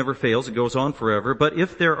ends, or love never fails. It goes on forever. But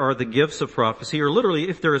if there are the gifts of prophecy, or literally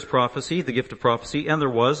if there is prophecy, the gift of prophecy, and there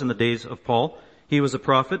was in the days of Paul, he was a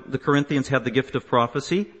prophet. The Corinthians had the gift of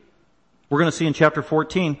prophecy. We're going to see in chapter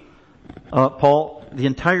 14, Paul, the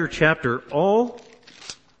entire chapter, all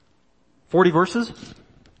 40 verses,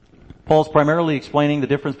 Paul's primarily explaining the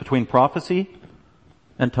difference between prophecy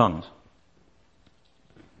and tongues.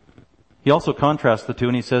 He also contrasts the two,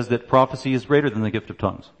 and he says that prophecy is greater than the gift of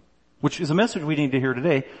tongues, which is a message we need to hear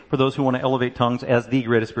today for those who want to elevate tongues as the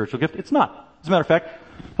greatest spiritual gift. It's not. As a matter of fact,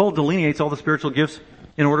 Paul delineates all the spiritual gifts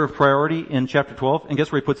in order of priority in chapter 12, and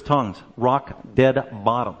guess where he puts tongues? Rock dead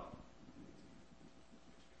bottom.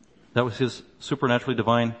 That was his supernaturally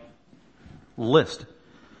divine list.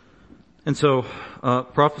 And so,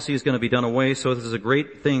 prophecy is going to be done away, so this is a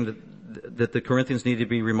great thing that the Corinthians need to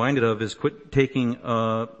be reminded of is quit taking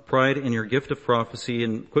pride in your gift of prophecy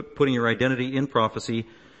and quit putting your identity in prophecy.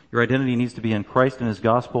 Your identity needs to be in Christ and His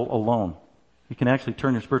gospel alone. You can actually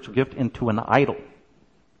turn your spiritual gift into an idol,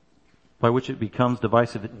 by which it becomes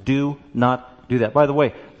divisive. Do not do that. By the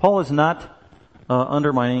way, Paul is not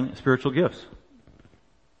undermining spiritual gifts.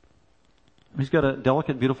 He's got a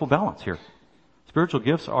delicate, beautiful balance here. Spiritual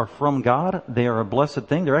gifts are from God. They are a blessed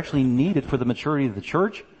thing. They're actually needed for the maturity of the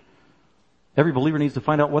church. Every believer needs to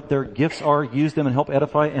find out what their gifts are, use them, and help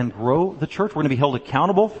edify and grow the church. We're going to be held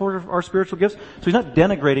accountable for our spiritual gifts. So he's not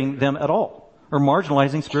denigrating them at all or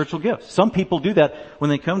marginalizing spiritual gifts. Some people do that when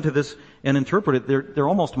they come to this and interpret it. They're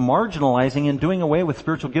almost marginalizing and doing away with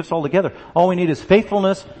spiritual gifts altogether. All we need is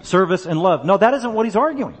faithfulness, service, and love. No, that isn't what he's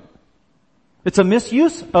arguing. It's a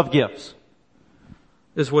misuse of gifts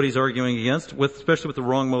is what he's arguing against, especially with the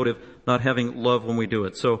wrong motive, not having love when we do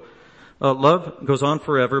it. So love goes on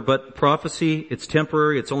forever, but prophecy, it's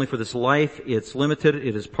temporary, it's only for this life, it's limited,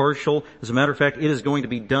 it is partial. As a matter of fact, it is going to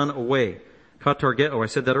be done away. Katargeo, I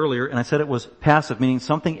said that earlier, and I said it was passive, meaning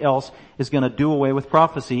something else is going to do away with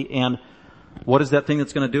prophecy. And what is that thing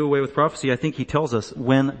that's going to do away with prophecy? I think he tells us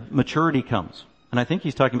when maturity comes. And I think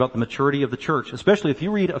he's talking about the maturity of the church, especially if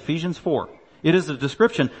you read Ephesians 4. It is a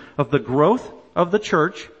description of the growth of the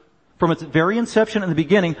church from its very inception in the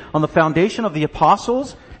beginning on the foundation of the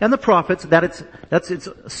apostles and the prophets. That's its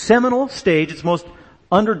seminal stage, its most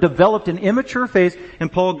underdeveloped and immature phase.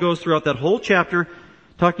 And Paul goes throughout that whole chapter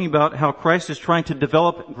talking about how Christ is trying to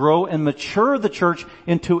develop, grow, and mature the church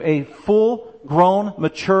into a full-grown,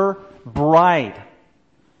 mature bride.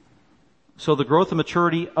 So the growth and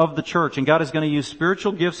maturity of the church. And God is going to use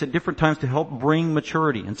spiritual gifts at different times to help bring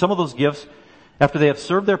maturity. And some of those gifts, after they have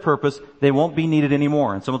served their purpose, they won't be needed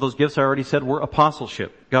anymore. And some of those gifts I already said were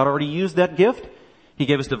apostleship. God already used that gift. He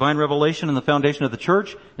gave us divine revelation in the foundation of the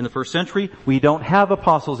church in the first century. We don't have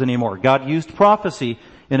apostles anymore. God used prophecy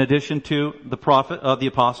in addition to the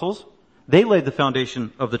apostles. They laid the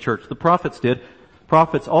foundation of the church. The prophets did.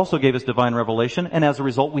 Prophets also gave us divine revelation, and as a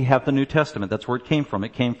result we have the New Testament. That's where it came from.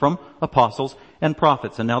 It came from apostles and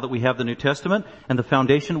prophets. And now that we have the New Testament and the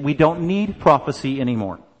foundation, we don't need prophecy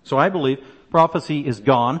anymore. So I believe prophecy is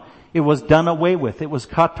gone. It was done away with. It was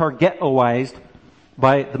katargeoized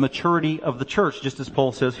by the maturity of the church, just as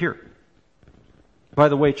Paul says here. By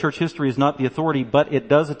the way, church history is not the authority, but it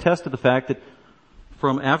does attest to the fact that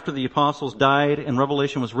from after the apostles died and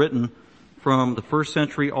Revelation was written, from the first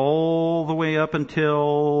century all the way up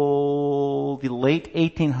until the late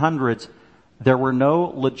 1800s, there were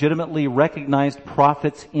no legitimately recognized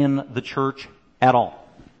prophets in the church at all.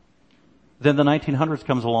 Then the 1900s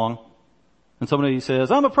comes along, and somebody says,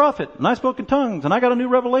 I'm a prophet, and I spoke in tongues, and I got a new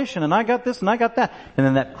revelation, and I got this, and I got that. And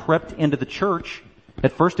then that crept into the church.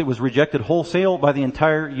 At first it was rejected wholesale by the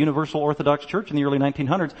entire Universal Orthodox Church in the early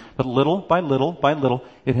 1900s, but little by little by little,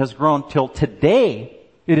 it has grown till today.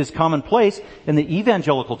 It is commonplace in the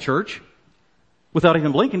evangelical church, without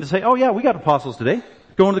even blinking, to say, oh yeah, we got apostles today.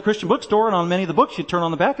 Go into the Christian bookstore, and on many of the books you turn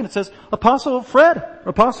on the back and it says, Apostle Fred,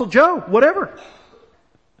 Apostle Joe, whatever.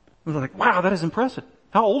 And they're like, wow, that is impressive.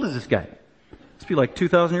 How old is this guy? Must be like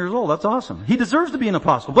 2,000 years old. That's awesome. He deserves to be an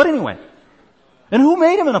apostle. But anyway. And who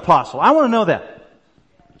made him an apostle? I want to know that.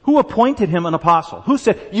 Who appointed him an apostle? Who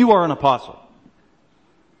said, you are an apostle?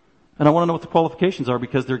 And I want to know what the qualifications are,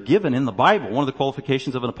 because they're given in the Bible. One of the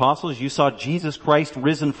qualifications of an apostle is you saw Jesus Christ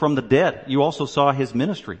risen from the dead. You also saw his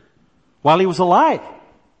ministry while he was alive.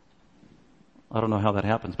 I don't know how that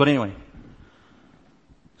happens. But anyway.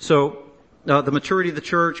 So, the maturity of the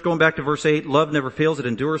church, going back to verse 8, love never fails, it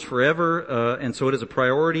endures forever, and so it is a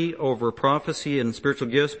priority over prophecy and spiritual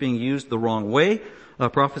gifts being used the wrong way.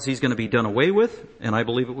 Prophecy is going to be done away with, and I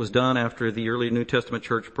believe it was done after the early New Testament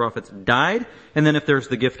church prophets died. And then if there's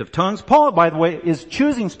the gift of tongues, Paul, by the way, is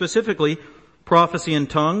choosing specifically prophecy and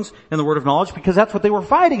tongues and the word of knowledge because that's what they were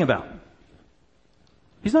fighting about.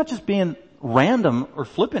 He's not just being random or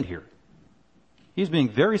flippant here. He's being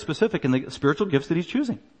very specific in the spiritual gifts that he's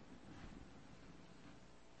choosing.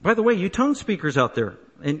 By the way, you tongue speakers out there,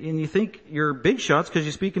 and you think you're big shots because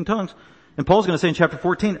you speak in tongues. And Paul's going to say in chapter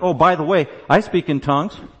 14, oh, by the way, I speak in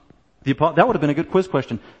tongues. That would have been a good quiz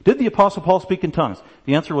question. Did the Apostle Paul speak in tongues?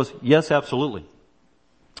 The answer was yes, absolutely.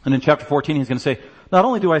 And in chapter 14, he's going to say, not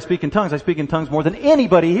only do I speak in tongues, I speak in tongues more than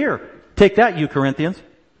anybody here. Take that, you Corinthians.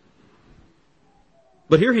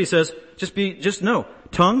 But here he says, just know,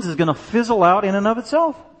 tongues is going to fizzle out in and of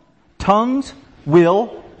itself. Tongues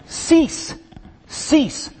will cease.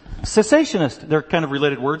 Cease. Cessationist. They're kind of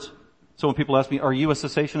related words. So when people ask me, are you a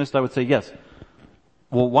cessationist? I would say yes.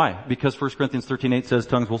 Well, why? Because 1 Corinthians 13:8 says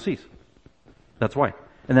tongues will cease. That's why.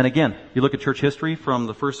 And then again, you look at church history from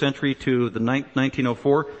the 1st century to the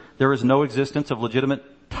 1904, there is no existence of legitimate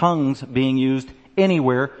tongues being used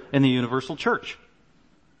anywhere in the universal church.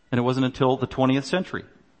 And it wasn't until the 20th century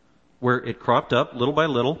where it cropped up little by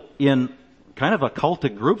little in kind of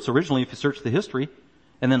occultic groups originally, if you search the history,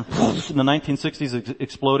 and then in the 1960s it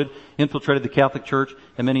exploded, infiltrated the Catholic Church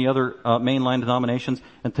and many other mainline denominations,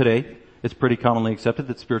 and today it's pretty commonly accepted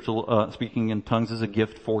that spiritual speaking in tongues is a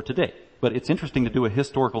gift for today. But it's interesting to do a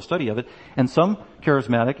historical study of it, and some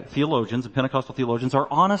charismatic theologians and Pentecostal theologians are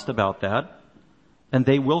honest about that, and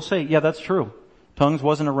they will say, yeah, that's true. Tongues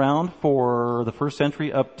wasn't around for the 1st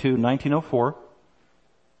century up to 1904.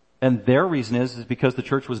 And their reason is because the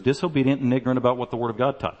church was disobedient and ignorant about what the Word of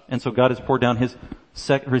God taught. And so God has poured down his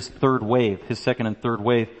third wave, his second and third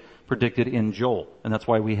wave predicted in Joel. And that's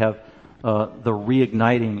why we have the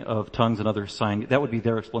reigniting of tongues and other signs. That would be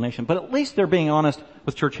their explanation. But at least they're being honest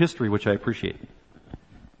with church history, which I appreciate.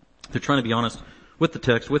 They're trying to be honest with the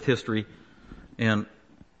text, with history, and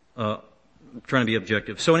trying to be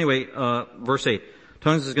objective. So anyway, verse 8.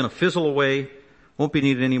 Tongues is going to fizzle away. Won't be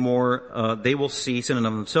needed anymore. They will cease in and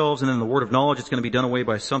of themselves. And then the word of knowledge is going to be done away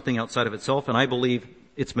by something outside of itself. And I believe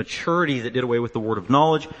it's maturity that did away with the word of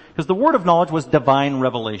knowledge, because the word of knowledge was divine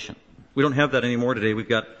revelation. We don't have that anymore today. We've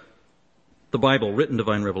got the Bible, written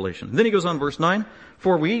divine revelation. And then he goes on, verse 9.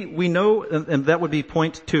 For we know, and that would be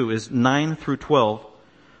point 2, is 9 through 12,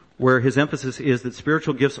 where his emphasis is that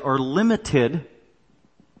spiritual gifts are limited,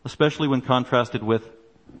 especially when contrasted with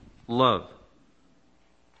love.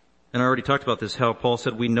 And I already talked about this, how Paul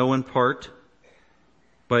said we know in part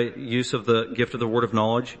by use of the gift of the word of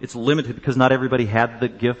knowledge. It's limited because not everybody had the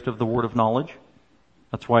gift of the word of knowledge.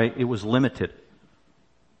 That's why it was limited.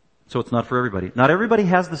 So it's not for everybody. Not everybody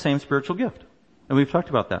has the same spiritual gift. And we've talked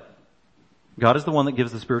about that. God is the one that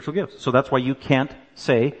gives the spiritual gifts. So that's why you can't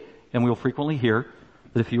say, and we'll frequently hear,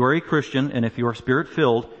 that if you are a Christian and if you are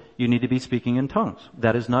spirit-filled, you need to be speaking in tongues.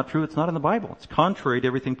 That is not true. It's not in the Bible. It's contrary to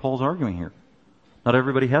everything Paul's arguing here. Not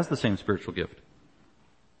everybody has the same spiritual gift.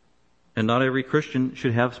 And not every Christian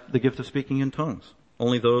should have the gift of speaking in tongues.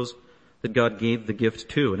 Only those that God gave the gift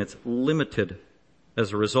to. And it's limited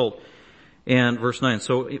as a result. And verse 9,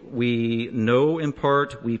 so we know in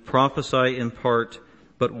part, we prophesy in part,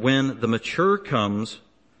 but when the mature comes,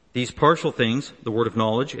 these partial things, the word of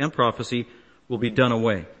knowledge and prophecy, will be done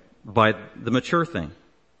away by the mature thing.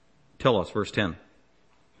 Tell us, verse 10.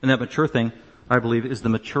 And that mature thing, I believe, is the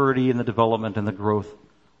maturity and the development and the growth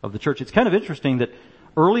of the church. It's kind of interesting that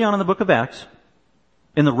early on in the book of Acts,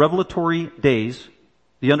 in the revelatory days,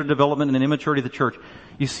 the underdevelopment and immaturity of the church,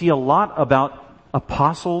 you see a lot about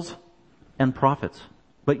apostles and prophets.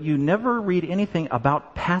 But you never read anything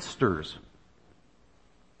about pastors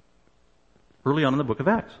early on in the book of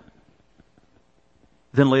Acts.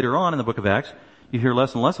 Then later on in the book of Acts, you hear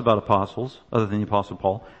less and less about apostles, other than the Apostle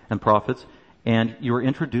Paul, and prophets, and you're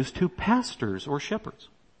introduced to pastors or shepherds.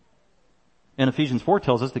 And Ephesians 4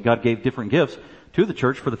 tells us that God gave different gifts to the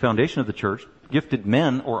church for the foundation of the church, gifted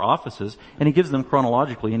men or offices, and he gives them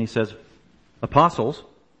chronologically, and he says apostles,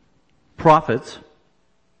 prophets,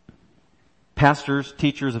 pastors,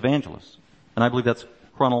 teachers, evangelists. And I believe that's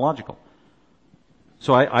chronological.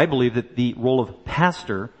 So I believe that the role of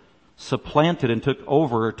pastor supplanted and took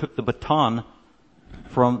the baton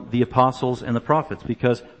from the apostles and the prophets,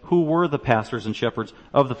 because who were the pastors and shepherds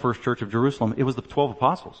of the first church of Jerusalem? It was the 12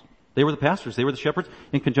 apostles. They were the pastors. They were the shepherds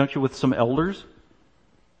in conjunction with some elders.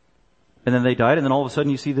 And then they died, and then all of a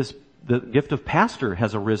sudden you see the gift of pastor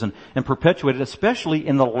has arisen and perpetuated, especially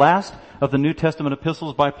in the last of the New Testament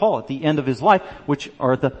epistles by Paul at the end of his life, which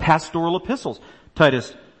are the pastoral epistles.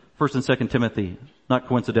 Titus, 1st and 2nd Timothy, not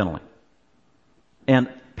coincidentally. And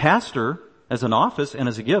pastor, as an office and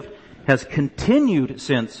as a gift, has continued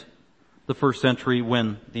since the first century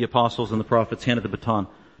when the apostles and the prophets handed the baton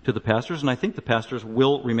to the pastors. And I think the pastors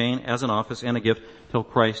will remain as an office and a gift till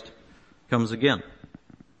Christ comes again.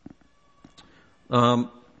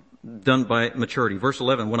 Done by maturity. Verse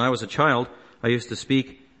 11, when I was a child, I used to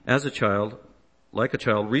speak as a child, like a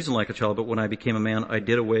child, reason like a child, but when I became a man, I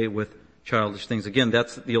did away with childish things. Again,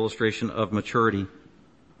 that's the illustration of maturity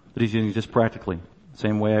that he's using just practically.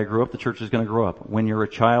 Same way I grew up, the church is going to grow up. When you're a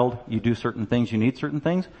child, you do certain things, you need certain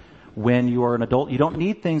things. When you are an adult, you don't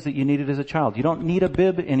need things that you needed as a child. You don't need a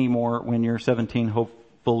bib anymore when you're 17,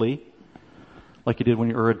 hopefully, like you did when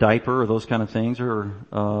you were a diaper or those kind of things, or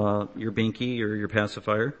your binky or your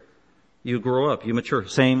pacifier. You grow up, you mature.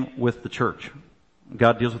 Same with the church.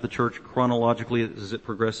 God deals with the church chronologically as it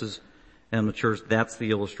progresses and matures. That's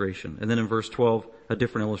the illustration. And then in verse 12, a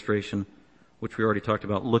different illustration, which we already talked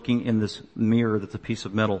about, looking in this mirror that's a piece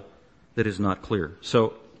of metal that is not clear.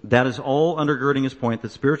 So that is all undergirding his point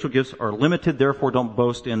that spiritual gifts are limited, therefore don't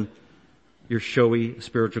boast in your showy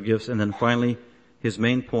spiritual gifts. And then finally, his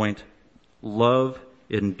main point, love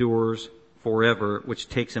endures forever, which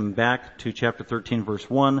takes him back to chapter 13, verse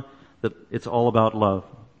 1, that it's all about love.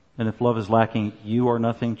 And if love is lacking, you are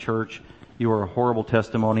nothing, church. You are a horrible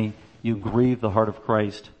testimony. You grieve the heart of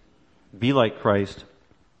Christ. Be like Christ.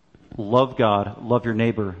 Love God. Love your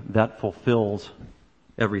neighbor. That fulfills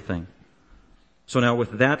everything. So now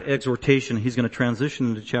with that exhortation, he's going to transition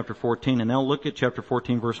into chapter 14. And now look at chapter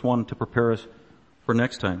 14, verse 1 to prepare us for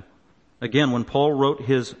next time. Again, when Paul wrote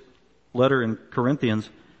his letter in Corinthians,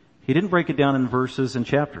 he didn't break it down in verses and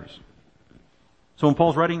chapters. So when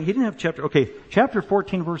Paul's writing, he didn't have chapter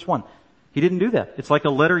 14, verse 1. He didn't do that. It's like a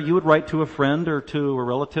letter you would write to a friend or to a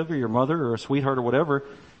relative or your mother or a sweetheart or whatever.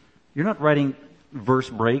 You're not writing verse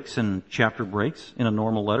breaks and chapter breaks in a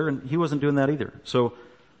normal letter, and he wasn't doing that either. So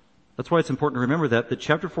that's why it's important to remember that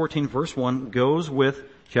chapter 14, verse 1 goes with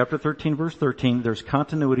chapter 13, verse 13. There's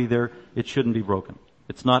continuity there. It shouldn't be broken.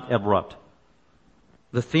 It's not abrupt.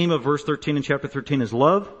 The theme of verse 13 in chapter 13 is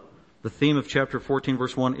love. The theme of chapter 14,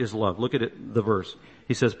 verse 1 is love. Look at it, the verse.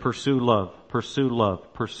 He says, pursue love, pursue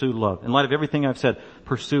love, pursue love. In light of everything I've said,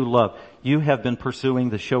 pursue love. You have been pursuing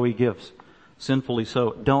the showy gifts, sinfully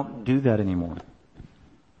so. Don't do that anymore.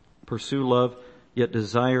 Pursue love, yet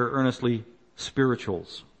desire earnestly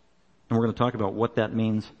spirituals. And we're going to talk about what that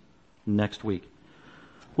means next week.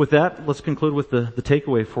 With that, let's conclude with the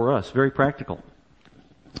takeaway for us. Very practical.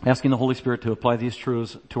 Asking the Holy Spirit to apply these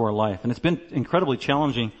truths to our life. And it's been incredibly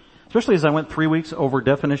challenging, especially as I went 3 weeks over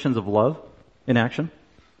definitions of love in action.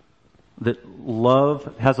 That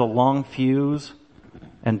love has a long fuse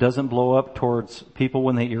and doesn't blow up towards people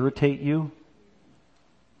when they irritate you.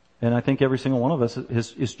 And I think every single one of us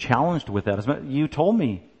is challenged with that. You told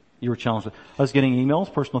me you were challenged with. I was getting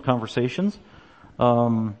emails, personal conversations,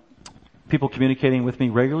 people communicating with me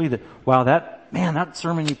regularly that, wow, that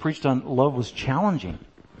sermon you preached on love was challenging.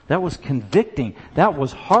 That was convicting. That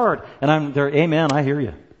was hard. And I'm there, amen, I hear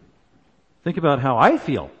you. Think about how I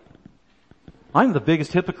feel. I'm the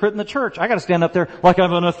biggest hypocrite in the church. I gotta stand up there like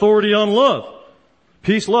I'm an authority on love.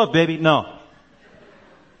 Peace, love, baby. No.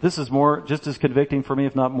 This is just as convicting for me,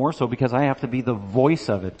 if not more so, because I have to be the voice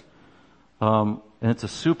of it. And it's a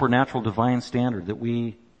supernatural divine standard that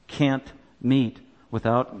we can't meet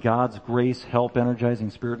without God's grace, help, energizing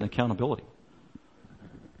spirit, and accountability.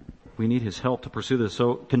 We need His help to pursue this.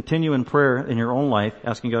 So continue in prayer in your own life,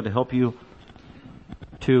 asking God to help you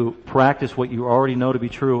to practice what you already know to be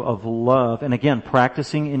true of love. And again,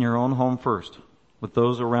 practicing in your own home first, with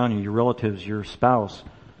those around you, your relatives, your spouse,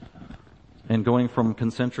 and going from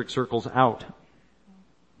concentric circles out.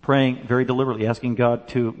 Praying very deliberately, asking God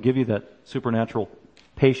to give you that supernatural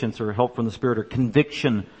patience or help from the Spirit or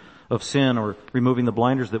conviction of sin or removing the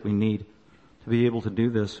blinders that we need to be able to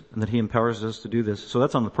do this, and that He empowers us to do this. So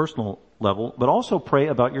that's on the personal level, but also pray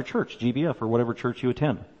about your church, GBF, or whatever church you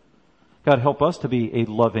attend. God, help us to be a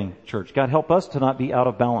loving church. God, help us to not be out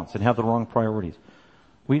of balance and have the wrong priorities.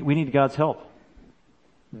 We need God's help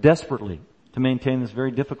desperately to maintain this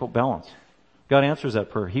very difficult balance. God answers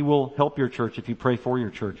that prayer. He will help your church if you pray for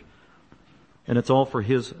your church. And it's all for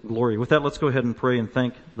His glory. With that, let's go ahead and pray and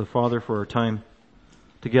thank the Father for our time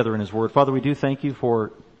together in His Word. Father, we do thank You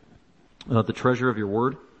for the treasure of Your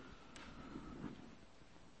Word.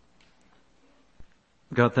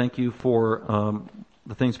 God, thank You for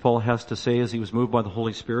the things Paul has to say as he was moved by the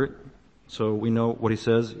Holy Spirit. So we know what he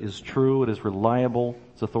says is true, it is reliable,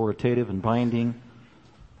 it's authoritative and binding,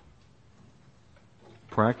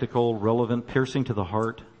 practical, relevant, piercing to the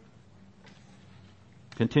heart.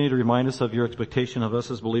 Continue to remind us of Your expectation of us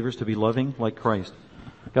as believers to be loving like Christ.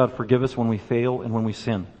 God, forgive us when we fail and when we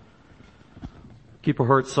sin. Keep our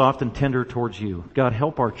hearts soft and tender towards You. God,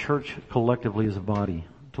 help our church collectively as a body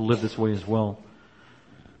to live this way as well,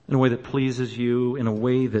 in a way that pleases You, in a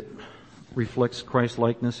way that reflects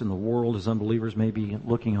Christ-likeness in the world as unbelievers may be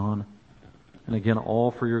looking on. And again,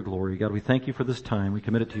 all for Your glory. God, we thank You for this time. We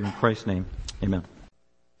commit it to You in Christ's name. Amen.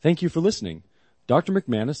 Thank you for listening. Dr.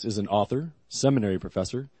 McManus is an author, seminary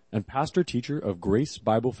professor, and pastor-teacher of Grace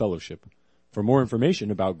Bible Fellowship. For more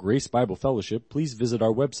information about Grace Bible Fellowship, please visit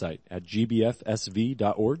our website at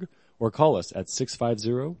gbfsv.org or call us at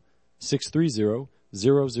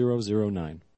 650-630-0009.